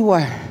 Maybe you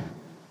were.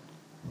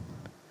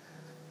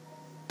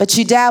 But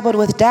you dabbled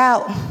with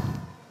doubt.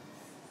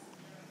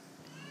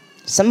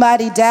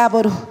 Somebody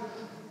dabbled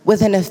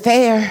with an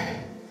affair.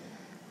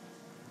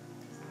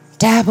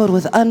 Dabbled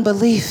with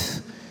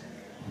unbelief,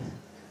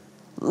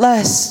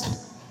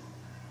 lust,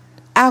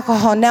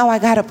 alcohol. Now I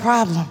got a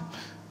problem.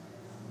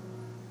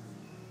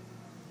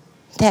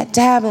 That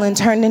dabbling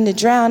turned into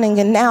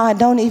drowning, and now I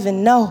don't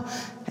even know.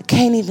 I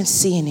can't even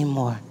see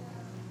anymore.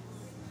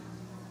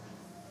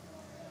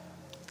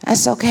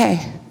 That's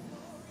okay.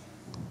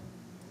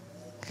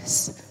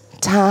 'Cause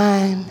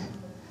time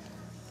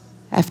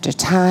after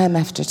time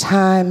after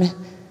time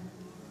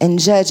in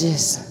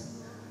Judges,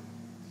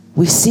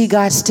 we see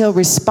God still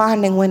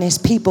responding when his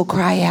people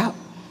cry out.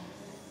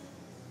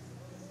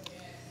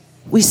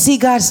 We see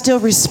God still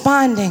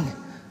responding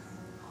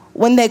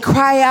when they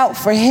cry out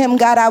for him.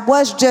 God, I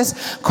was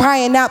just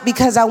crying out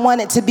because I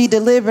wanted to be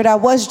delivered. I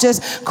was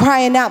just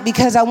crying out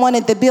because I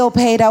wanted the bill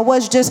paid. I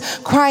was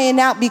just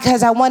crying out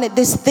because I wanted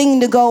this thing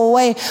to go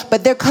away.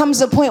 But there comes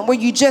a point where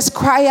you just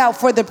cry out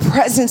for the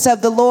presence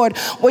of the Lord,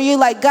 where you're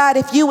like, God,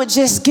 if you would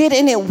just get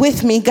in it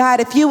with me, God,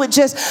 if you would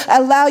just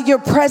allow your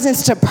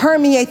presence to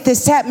permeate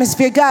this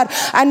atmosphere. God,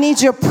 I need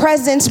your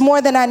presence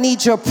more than I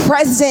need your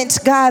presence.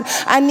 God,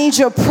 I need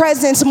your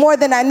presence more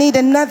than I need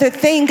another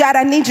thing. God,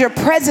 I need your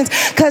presence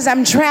because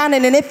I'm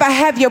drowning. And if I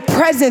have your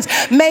presence,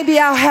 maybe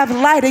I'll have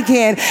light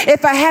again.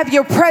 If I have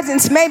your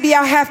presence, maybe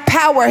I'll have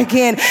power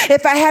again.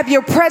 If I have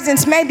your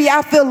presence, maybe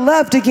I'll feel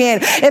loved again.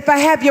 If I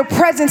have your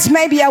presence,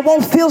 maybe I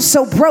won't feel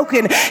so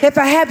broken. If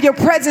I have your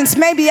presence,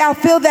 maybe I'll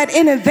feel that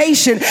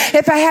innovation.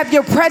 If I have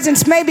your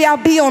presence, maybe I'll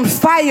be on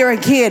fire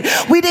again.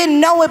 We didn't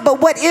know it, but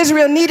what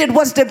Israel needed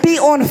was to be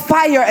on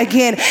fire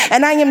again.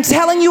 And I am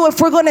telling you, if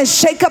we're going to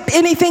shake up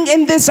anything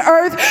in this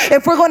earth,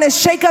 if we're going to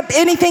shake up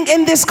anything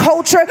in this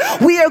culture,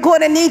 we are going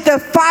to need the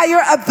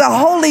fire of the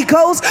Holy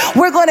Ghost.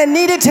 We're going to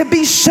need it to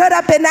be shut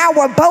up in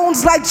our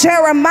bones like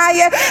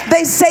Jeremiah.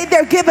 They say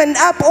they're giving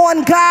up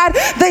on God.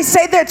 They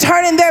say they're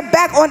turning their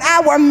back on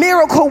our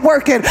miracle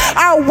working,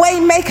 our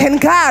way making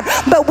God.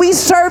 But we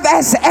serve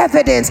as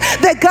evidence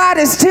that God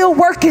is still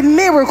working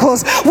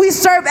miracles. We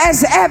serve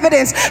as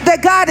evidence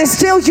that God is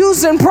still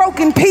using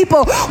broken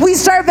people. We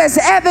serve as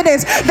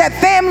evidence that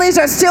families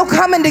are still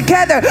coming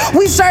together.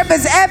 We serve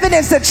as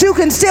evidence that you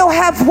can still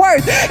have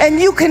worth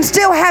and you can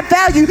still have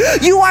value.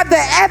 You You are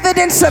the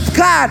evidence of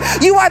God.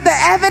 You are the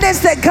evidence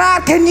that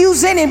God can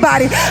use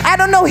anybody. I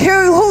don't know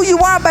who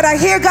you are, but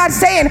I hear God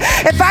saying,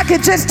 if I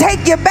could just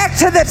take you back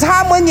to the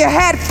time when you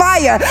had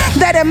fire,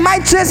 that it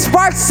might just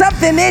spark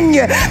something in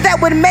you that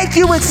would make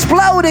you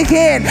explode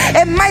again.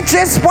 It might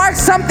just spark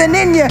something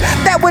in you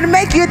that would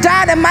make you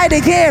dynamite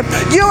again.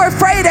 You're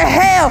afraid of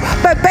hell,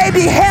 but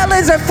baby, hell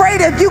is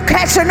afraid of you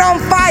catching on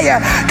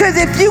fire. Because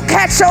if you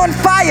catch on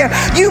fire,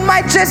 you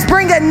might just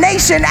bring a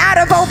nation out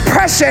of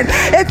oppression.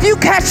 If you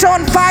catch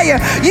on fire,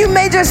 you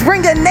may just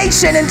bring a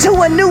nation into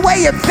a new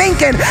way of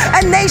thinking,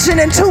 a nation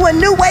into a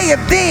new way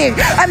of being,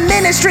 a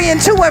ministry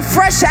into a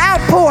fresh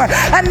outpour,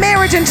 a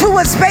marriage into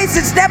a space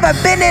it's never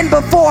been in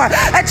before,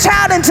 a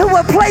child into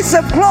a place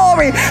of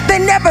glory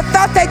they never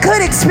thought they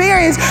could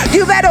experience.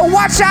 You better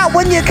watch out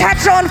when you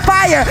catch on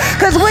fire,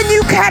 because when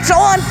you catch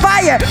on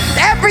fire,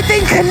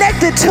 everything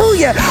connected to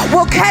you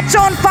will catch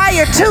on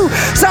fire too.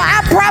 So I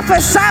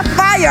prophesy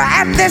fire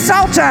at this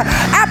altar.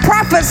 I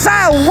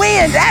prophesy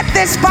wind at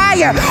this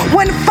fire.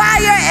 When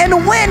fire and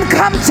wind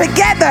come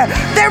together,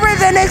 there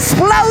is an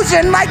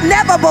explosion like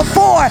never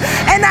before.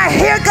 And I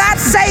hear God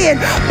saying,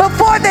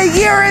 before the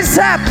year is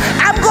up,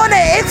 I'm going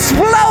to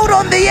explode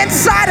on the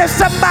inside of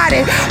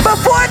somebody.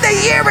 Before the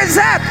year is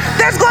up,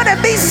 there's going to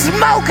be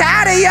smoke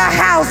out of your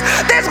house.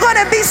 There's going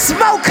to be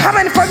smoke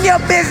coming from your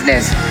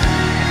business.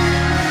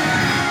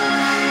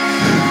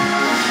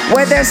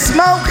 Where there's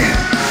smoke,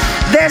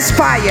 there's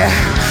fire.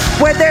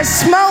 Where there's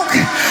smoke,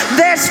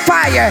 there's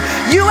fire.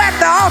 You at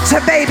the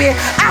altar, baby.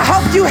 I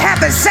hope you have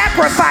a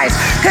sacrifice,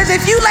 because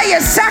if you lay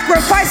a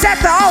sacrifice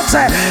at the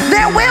altar,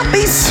 there will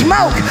be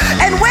smoke.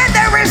 And where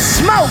there is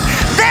smoke,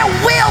 there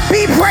will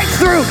be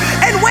breakthrough.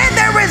 And when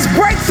there is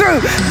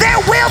breakthrough,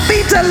 there will be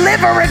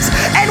deliverance.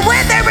 And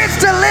when there is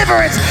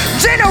deliverance,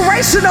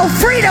 generational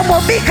freedom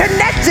will be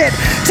connected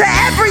to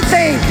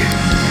everything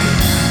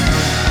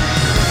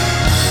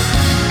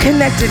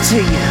connected to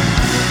you.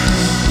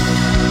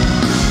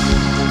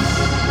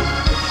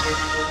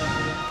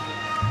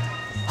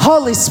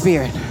 Holy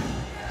Spirit,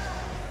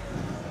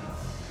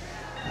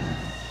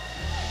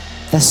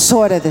 the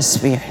sword of the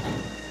Spirit.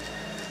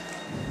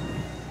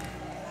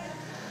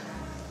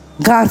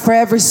 God, for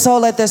every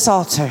soul at this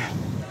altar,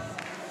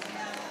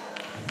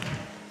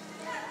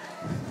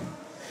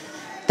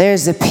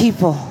 there's a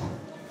people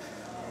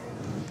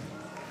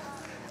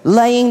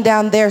laying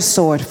down their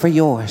sword for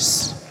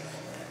yours,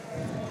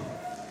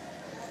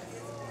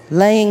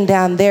 laying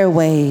down their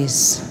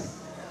ways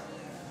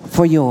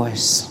for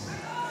yours.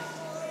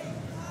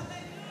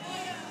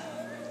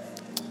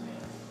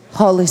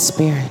 Holy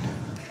Spirit,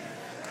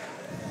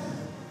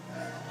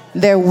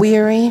 they're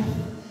weary,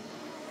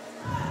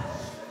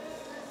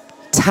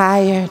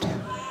 tired,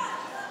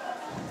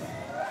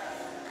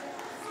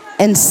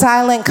 in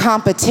silent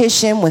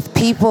competition with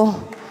people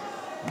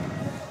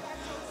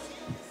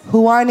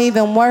who aren't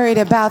even worried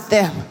about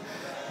them,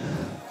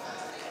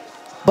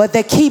 but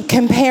they keep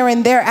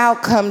comparing their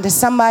outcome to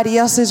somebody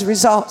else's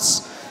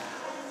results.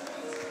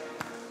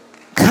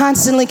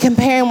 Constantly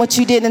comparing what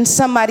you did in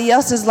somebody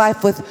else's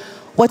life with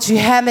what you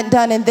haven't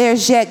done in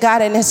theirs yet,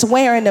 God, and it's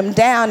wearing them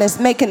down. It's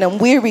making them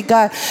weary,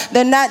 God.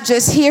 They're not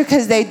just here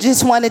because they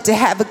just wanted to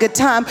have a good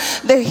time.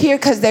 They're here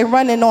because they're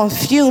running on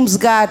fumes,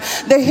 God.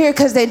 They're here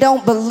because they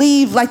don't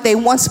believe like they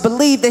once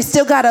believed. They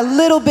still got a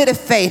little bit of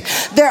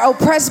faith. They're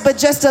oppressed, but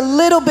just a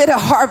little bit of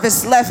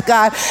harvest left,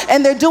 God,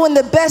 and they're doing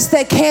the best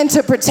they can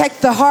to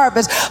protect the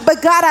harvest.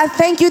 But God, I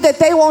thank you that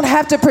they won't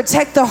have to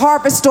protect the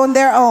harvest on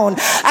their own.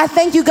 I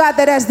thank you, God,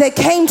 that as they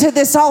came to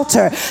this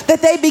altar,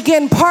 that they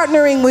begin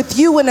partnering with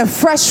you in a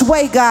fresh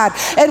way, God,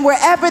 and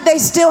wherever they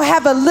still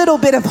have a little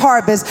bit of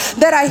harvest,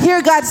 that I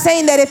hear God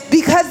saying that if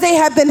because they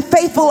have been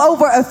faithful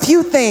over a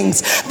few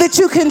things, that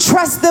you can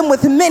trust them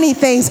with many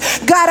things.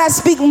 God, I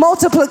speak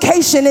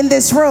multiplication in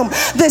this room.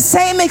 The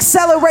same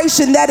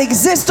acceleration that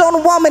exists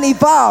on Woman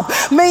Evolve,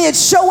 may it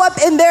show up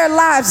in their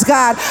lives,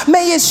 God.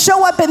 May it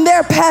show up in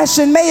their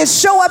passion. May it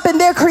show up in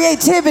their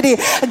creativity,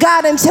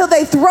 God, until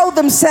they throw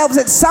themselves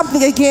at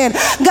something again.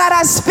 God,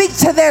 I speak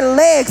to their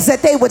legs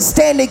that they would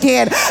stand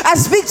again. I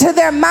speak to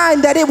their mind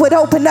that it would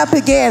open up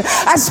again.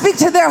 I speak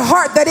to their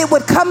heart that it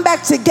would come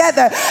back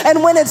together.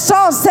 And when it's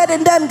all said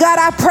and done, God,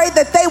 I pray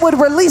that they would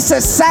release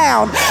a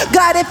sound.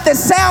 God, if the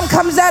sound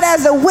comes out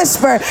as a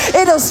whisper,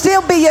 it'll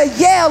still be a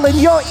yell in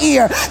your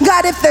ear.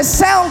 God, if the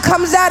sound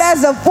comes out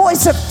as a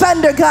voice of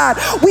thunder, God,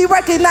 we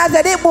recognize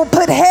that it will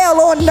put hell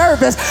on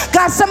nervous.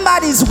 God,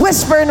 somebody's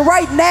whispering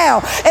right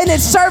now, and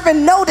it's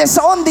serving notice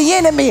on the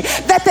enemy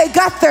that they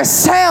got their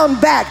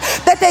sound back,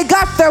 that they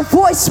got their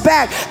voice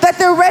back, that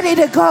they're ready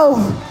to go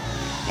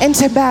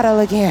into battle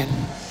again.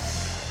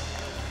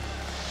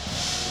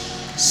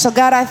 So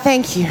God, I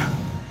thank you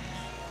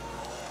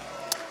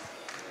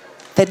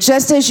that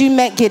just as you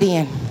met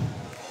Gideon,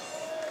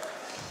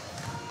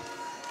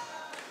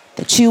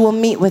 that you will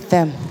meet with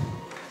them.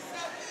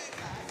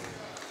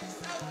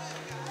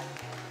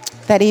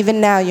 That even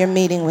now you're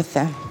meeting with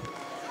them.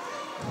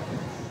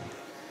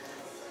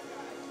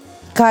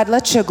 God,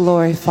 let your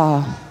glory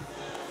fall.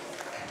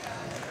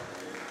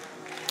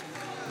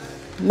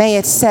 May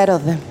it settle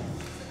them.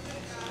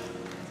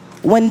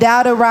 When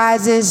doubt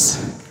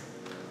arises,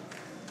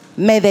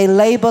 may they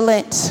label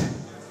it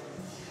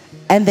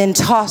and then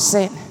toss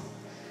it,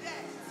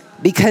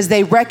 because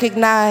they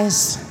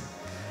recognize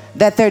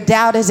that their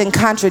doubt is in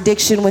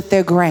contradiction with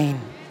their grain.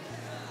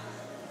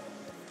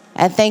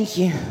 And thank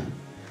you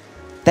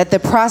that the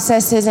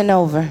process isn't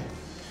over.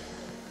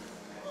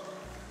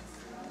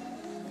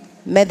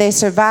 May they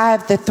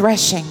survive the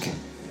threshing.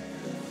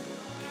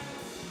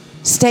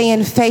 Stay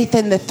in faith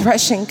in the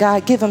threshing,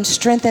 God. Give them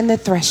strength in the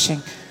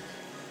threshing.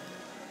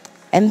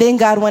 And then,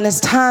 God, when it's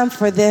time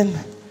for them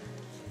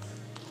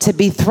to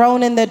be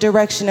thrown in the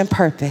direction and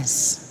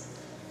purpose,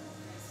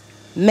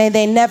 may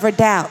they never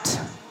doubt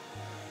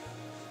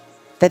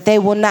that they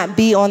will not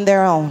be on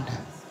their own.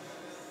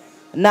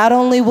 Not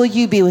only will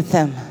you be with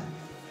them,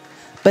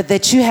 but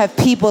that you have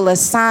people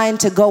assigned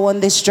to go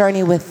on this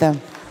journey with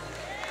them.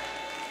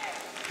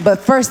 But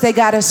first, they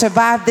got to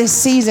survive this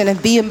season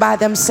and be by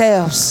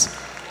themselves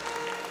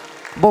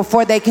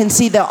before they can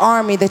see the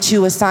army that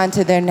you assigned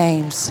to their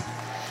names.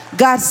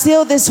 God,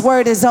 seal this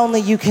word as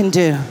only you can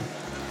do.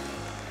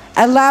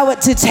 Allow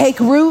it to take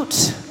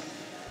root,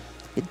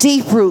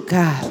 deep root,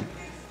 God.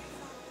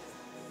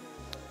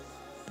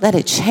 Let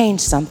it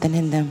change something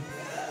in them.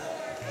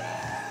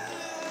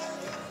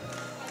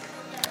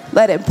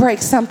 Let it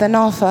break something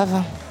off of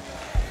them.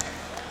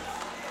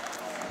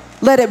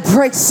 Let it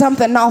break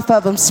something off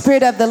of them.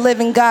 Spirit of the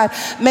living God,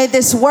 may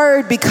this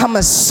word become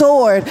a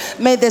sword.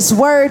 May this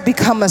word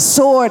become a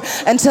sword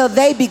until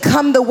they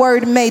become the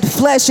word made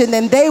flesh, and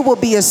then they will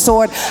be a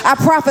sword. I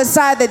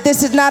prophesy that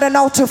this is not an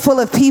altar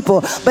full of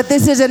people, but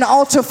this is an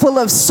altar full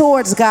of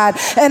swords, God.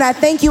 And I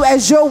thank you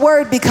as your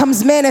word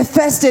becomes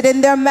manifested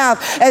in their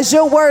mouth, as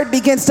your word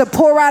begins to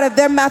pour out of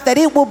their mouth, that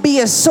it will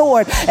be a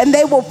sword, and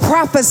they will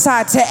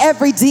prophesy to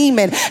every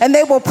demon, and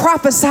they will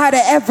prophesy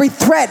to every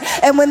threat.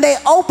 And when they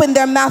open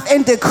their mouth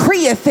and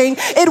decree a thing,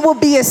 it will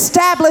be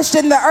established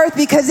in the earth,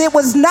 because it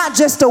was not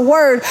just a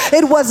word,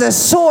 it was a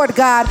sword,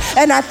 God.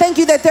 And I thank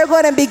you that they're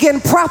going to begin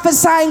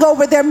prophesying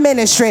over their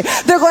ministry.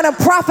 They're going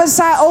to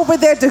prophesy over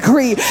their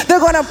degree. They're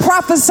going to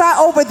prophesy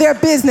over their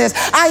business.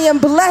 I am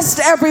blessed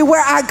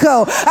everywhere I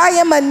go. I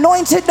am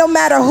anointed no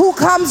matter who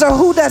comes or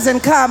who doesn't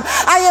come.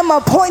 I am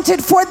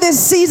appointed for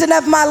this season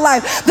of my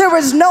life. There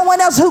is no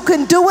one else who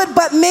can do it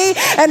but me.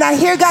 And I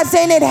hear God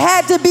saying it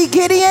had to be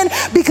Gideon,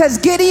 because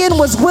Gideon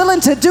was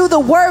willing to do the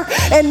work.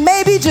 And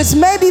maybe, just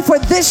maybe, for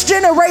this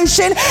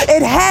generation,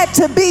 it had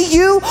to be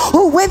you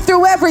who went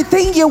through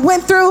everything you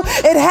went through.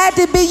 It had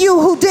to be you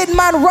who didn't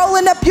mind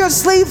rolling up your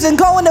sleeves and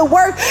going to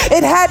work.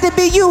 It had to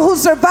be you who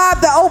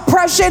survived the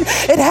oppression.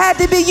 It had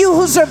to be you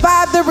who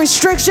survived the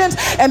restrictions.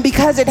 And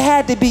because it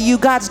had to be you,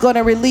 God's going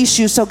to release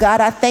you. So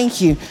God, I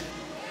thank you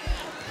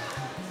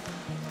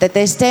that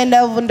they stand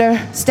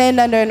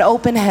under an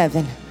open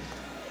heaven.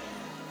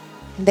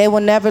 They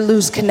will never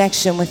lose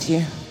connection with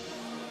you.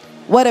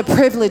 What a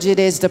privilege it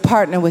is to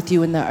partner with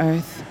you in the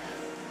earth.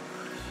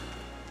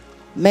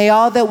 May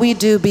all that we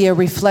do be a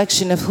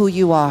reflection of who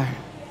you are,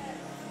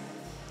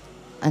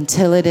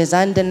 until it is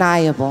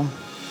undeniable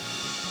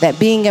that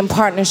being in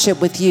partnership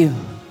with you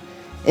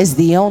is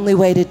the only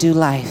way to do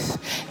life.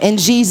 In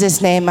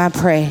Jesus' name I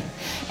pray.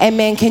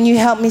 Amen. Can you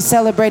help me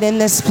celebrate in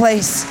this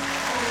place?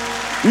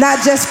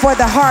 Not just for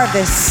the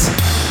harvest,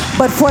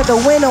 but for the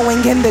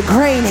winnowing and the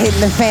grain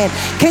hitting the fan.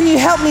 Can you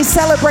help me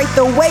celebrate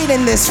the weight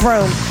in this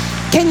room?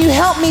 Can you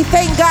help me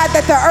thank God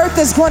that the earth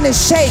is going to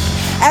shake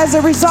as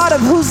a result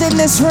of who's in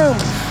this room?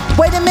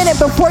 Wait a minute,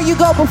 before you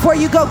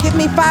go, give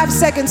me 5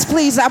 seconds,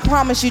 please. I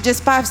promise you,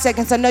 just 5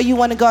 seconds. I know you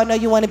want to go. I know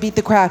you want to beat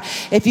the crowd.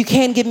 If you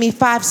can, give me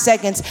 5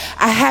 seconds.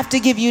 I have to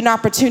give you an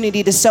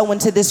opportunity to sow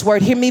into this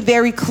word. Hear me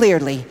very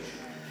clearly.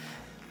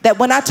 That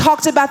when I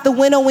talked about the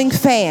winnowing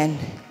fan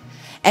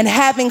and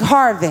having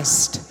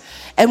harvest,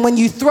 and when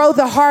you throw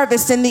the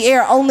harvest in the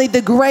air, only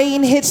the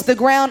grain hits the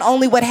ground,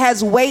 only what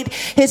has weight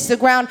hits the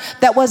ground.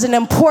 That was an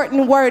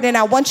important word, and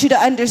I want you to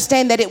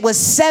understand that it was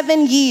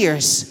 7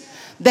 years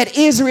that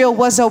Israel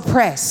was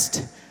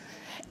oppressed.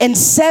 In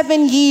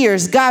 7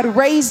 years, God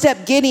raised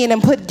up Gideon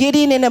and put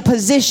Gideon in a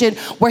position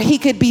where he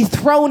could be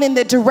thrown in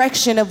the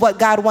direction of what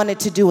God wanted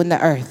to do in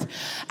the earth.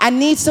 I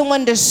need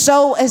someone to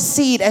sow a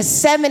seed, a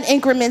 7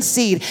 increment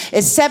seed.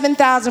 It's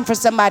 7,000 for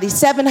somebody,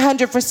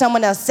 700 for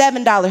someone else,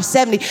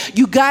 $7.70.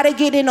 You got to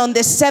get in on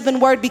this 7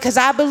 word, because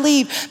I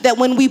believe that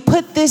when we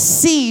put this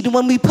seed,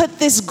 when we put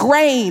this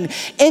grain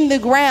in the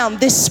ground,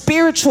 this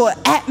spiritual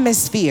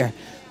atmosphere,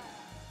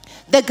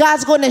 that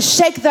God's going to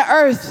shake the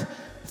earth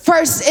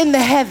first in the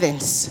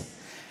heavens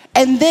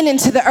and then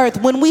into the earth.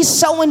 When we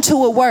sow into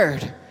a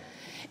word,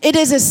 it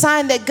is a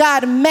sign that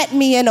God met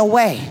me in a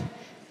way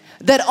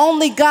that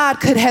only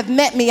God could have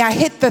met me. I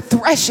hit the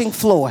threshing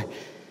floor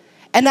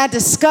and I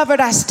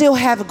discovered I still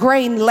have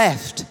grain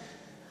left.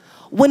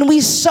 When we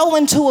sow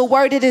into a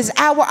word, it is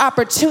our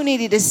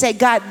opportunity to say,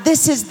 God,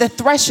 this is the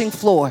threshing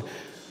floor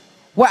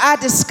where I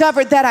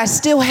discovered that I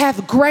still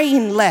have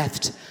grain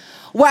left,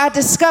 where I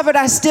discovered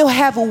I still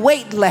have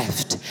weight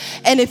left.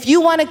 And if you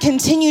want to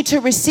continue to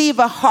receive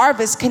a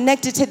harvest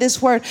connected to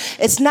this word,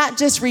 it's not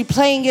just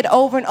replaying it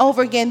over and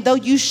over again, though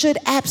you should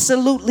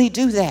absolutely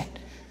do that.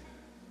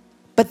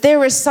 But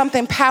there is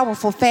something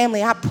powerful,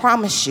 family, I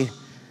promise you,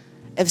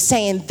 of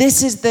saying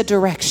this is the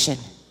direction.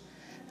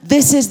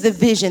 This is the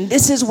vision.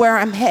 This is where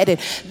I'm headed.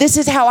 This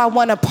is how I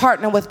want to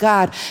partner with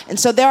God. And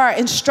so there are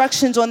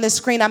instructions on the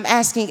screen. I'm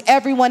asking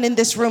everyone in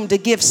this room to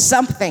give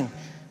something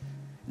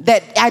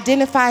that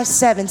identifies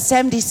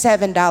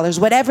 $77,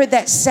 whatever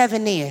that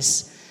 7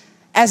 is,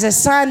 as a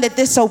sign that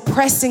this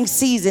oppressing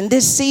season,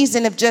 this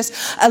season of just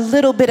a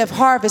little bit of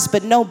harvest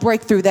but no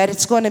breakthrough, that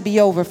it's going to be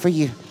over for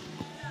you.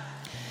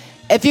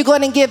 If you're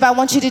going to give, I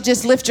want you to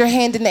just lift your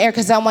hand in the air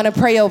because I want to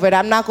pray over it.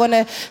 I'm not going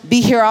to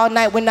be here all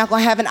night. We're not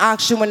going to have an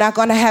auction. We're not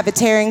going to have a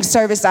tearing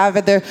service.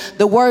 Either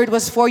the word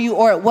was for you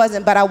or it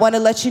wasn't. But I want to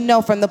let you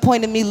know, from the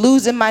point of me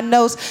losing my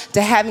nose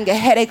to having a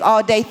headache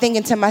all day,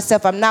 thinking to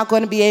myself, I'm not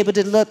going to be able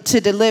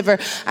to deliver.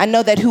 I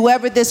know that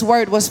whoever this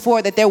word was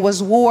for, that there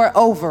was war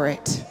over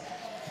it.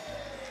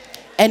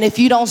 And if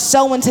you don't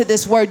sow into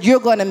this word,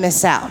 you're going to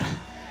miss out.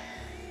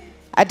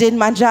 I did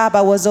my job.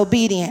 I was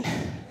obedient.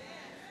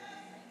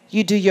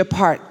 You do your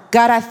part.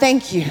 God, I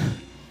thank you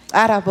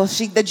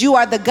that you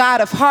are the God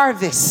of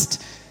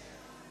harvest.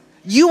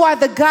 You are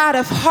the God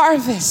of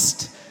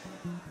harvest.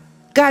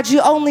 God,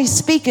 you only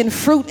speak in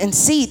fruit and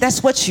seed.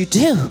 That's what you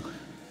do.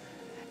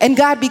 And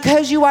God,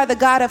 because you are the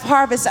God of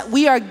harvest,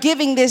 we are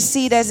giving this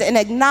seed as an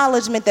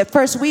acknowledgement that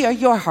first we are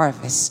your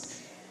harvest.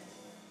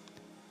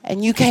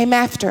 And you came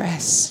after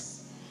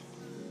us.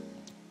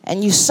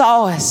 And you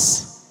saw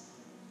us.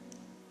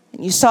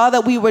 And you saw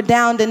that we were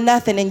down to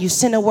nothing, and you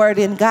sent a word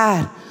in.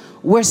 God,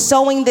 we're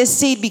sowing this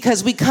seed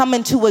because we come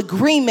into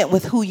agreement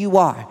with who you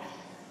are.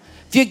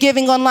 If you're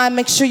giving online,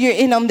 make sure you're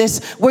in on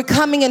this. We're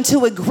coming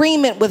into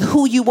agreement with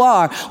who you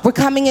are. We're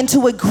coming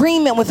into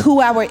agreement with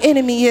who our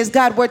enemy is.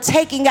 God, we're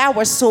taking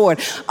our sword.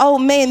 Oh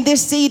man,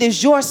 this seed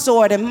is your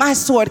sword and my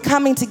sword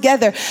coming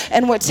together.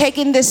 And we're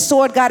taking this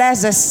sword, God,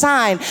 as a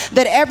sign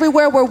that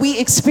everywhere where we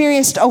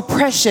experienced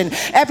oppression,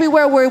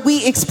 everywhere where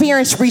we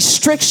experienced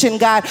restriction,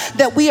 God,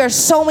 that we are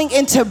sowing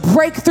into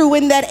breakthrough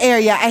in that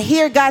area. I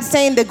hear God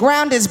saying the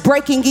ground is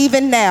breaking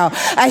even now.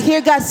 I hear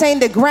God saying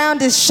the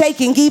ground is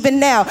shaking even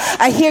now.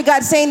 I hear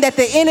God saying that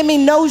the enemy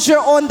knows you're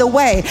on the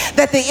way,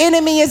 that the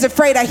enemy is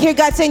afraid. I hear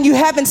God saying you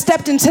haven't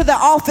stepped into the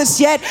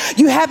office yet,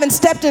 you haven't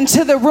stepped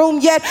into the room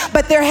yet,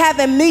 but they're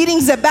having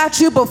meetings about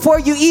you before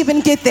you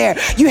even get there.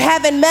 You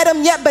haven't met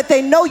them yet, but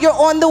they know you're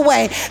on the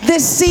way.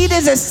 This seed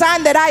is a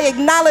sign that I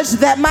acknowledge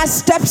that my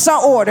steps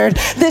are ordered.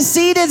 This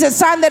seed is a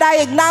sign that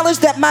I acknowledge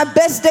that my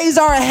best days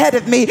are ahead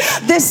of me.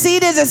 This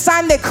seed is a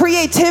sign that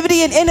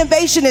creativity and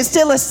innovation is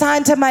still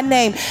assigned to my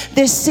name.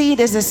 This seed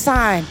is a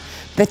sign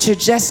that you're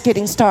just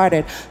getting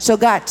started. So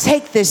God,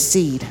 take this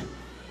seed,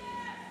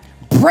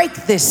 break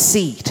this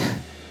seed,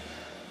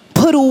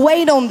 put a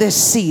weight on this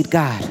seed,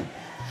 God,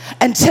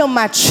 until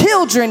my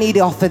children eat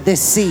off of this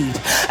seed,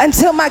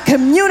 until my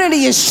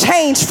community is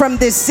changed from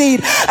this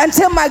seed,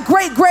 until my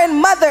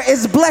great-grandmother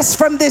is blessed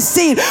from this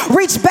seed.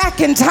 Reach back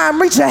in time,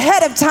 reach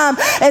ahead of time,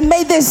 and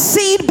may this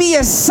seed be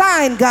a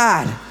sign,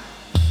 God,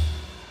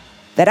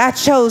 that I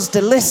chose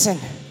to listen,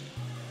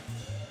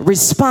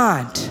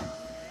 respond,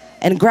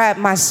 and grab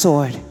my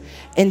sword.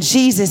 In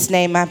Jesus'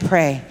 name I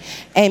pray.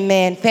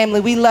 Amen. Family,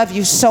 we love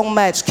you so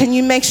much. Can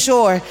you make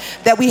sure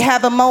that we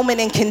have a moment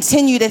and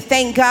continue to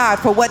thank God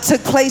for what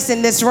took place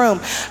in this room?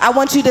 I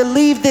want you to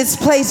leave this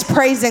place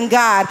praising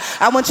God.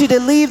 I want you to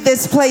leave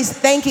this place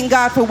thanking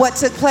God for what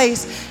took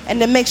place,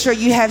 and to make sure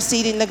you have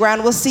seed in the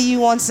ground. We'll see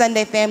you on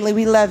Sunday, family.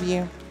 We love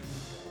you.